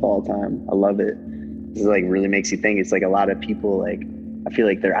question of all time. I love it. This like really makes you think. It's like a lot of people, like, I feel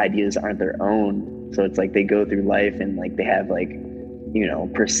like their ideas aren't their own. So it's like they go through life and like they have like, you know,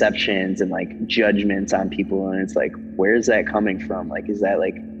 perceptions and like judgments on people. And it's like, where's that coming from? Like, is that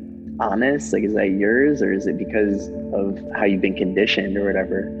like honest? Like, is that yours, or is it because of how you've been conditioned or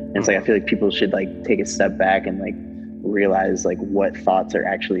whatever? And it's like, I feel like people should like take a step back and like realize like what thoughts are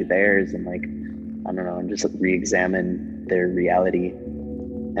actually theirs, and like, I don't know, and just re-examine their reality.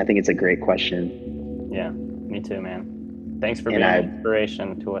 I think it's a great question. Yeah, me too, man. Thanks for being an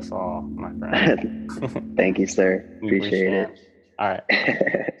inspiration to us all, my friend. Thank you, sir. Appreciate it. All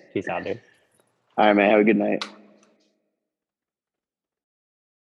right. Peace out, dude. All right, man. Have a good night.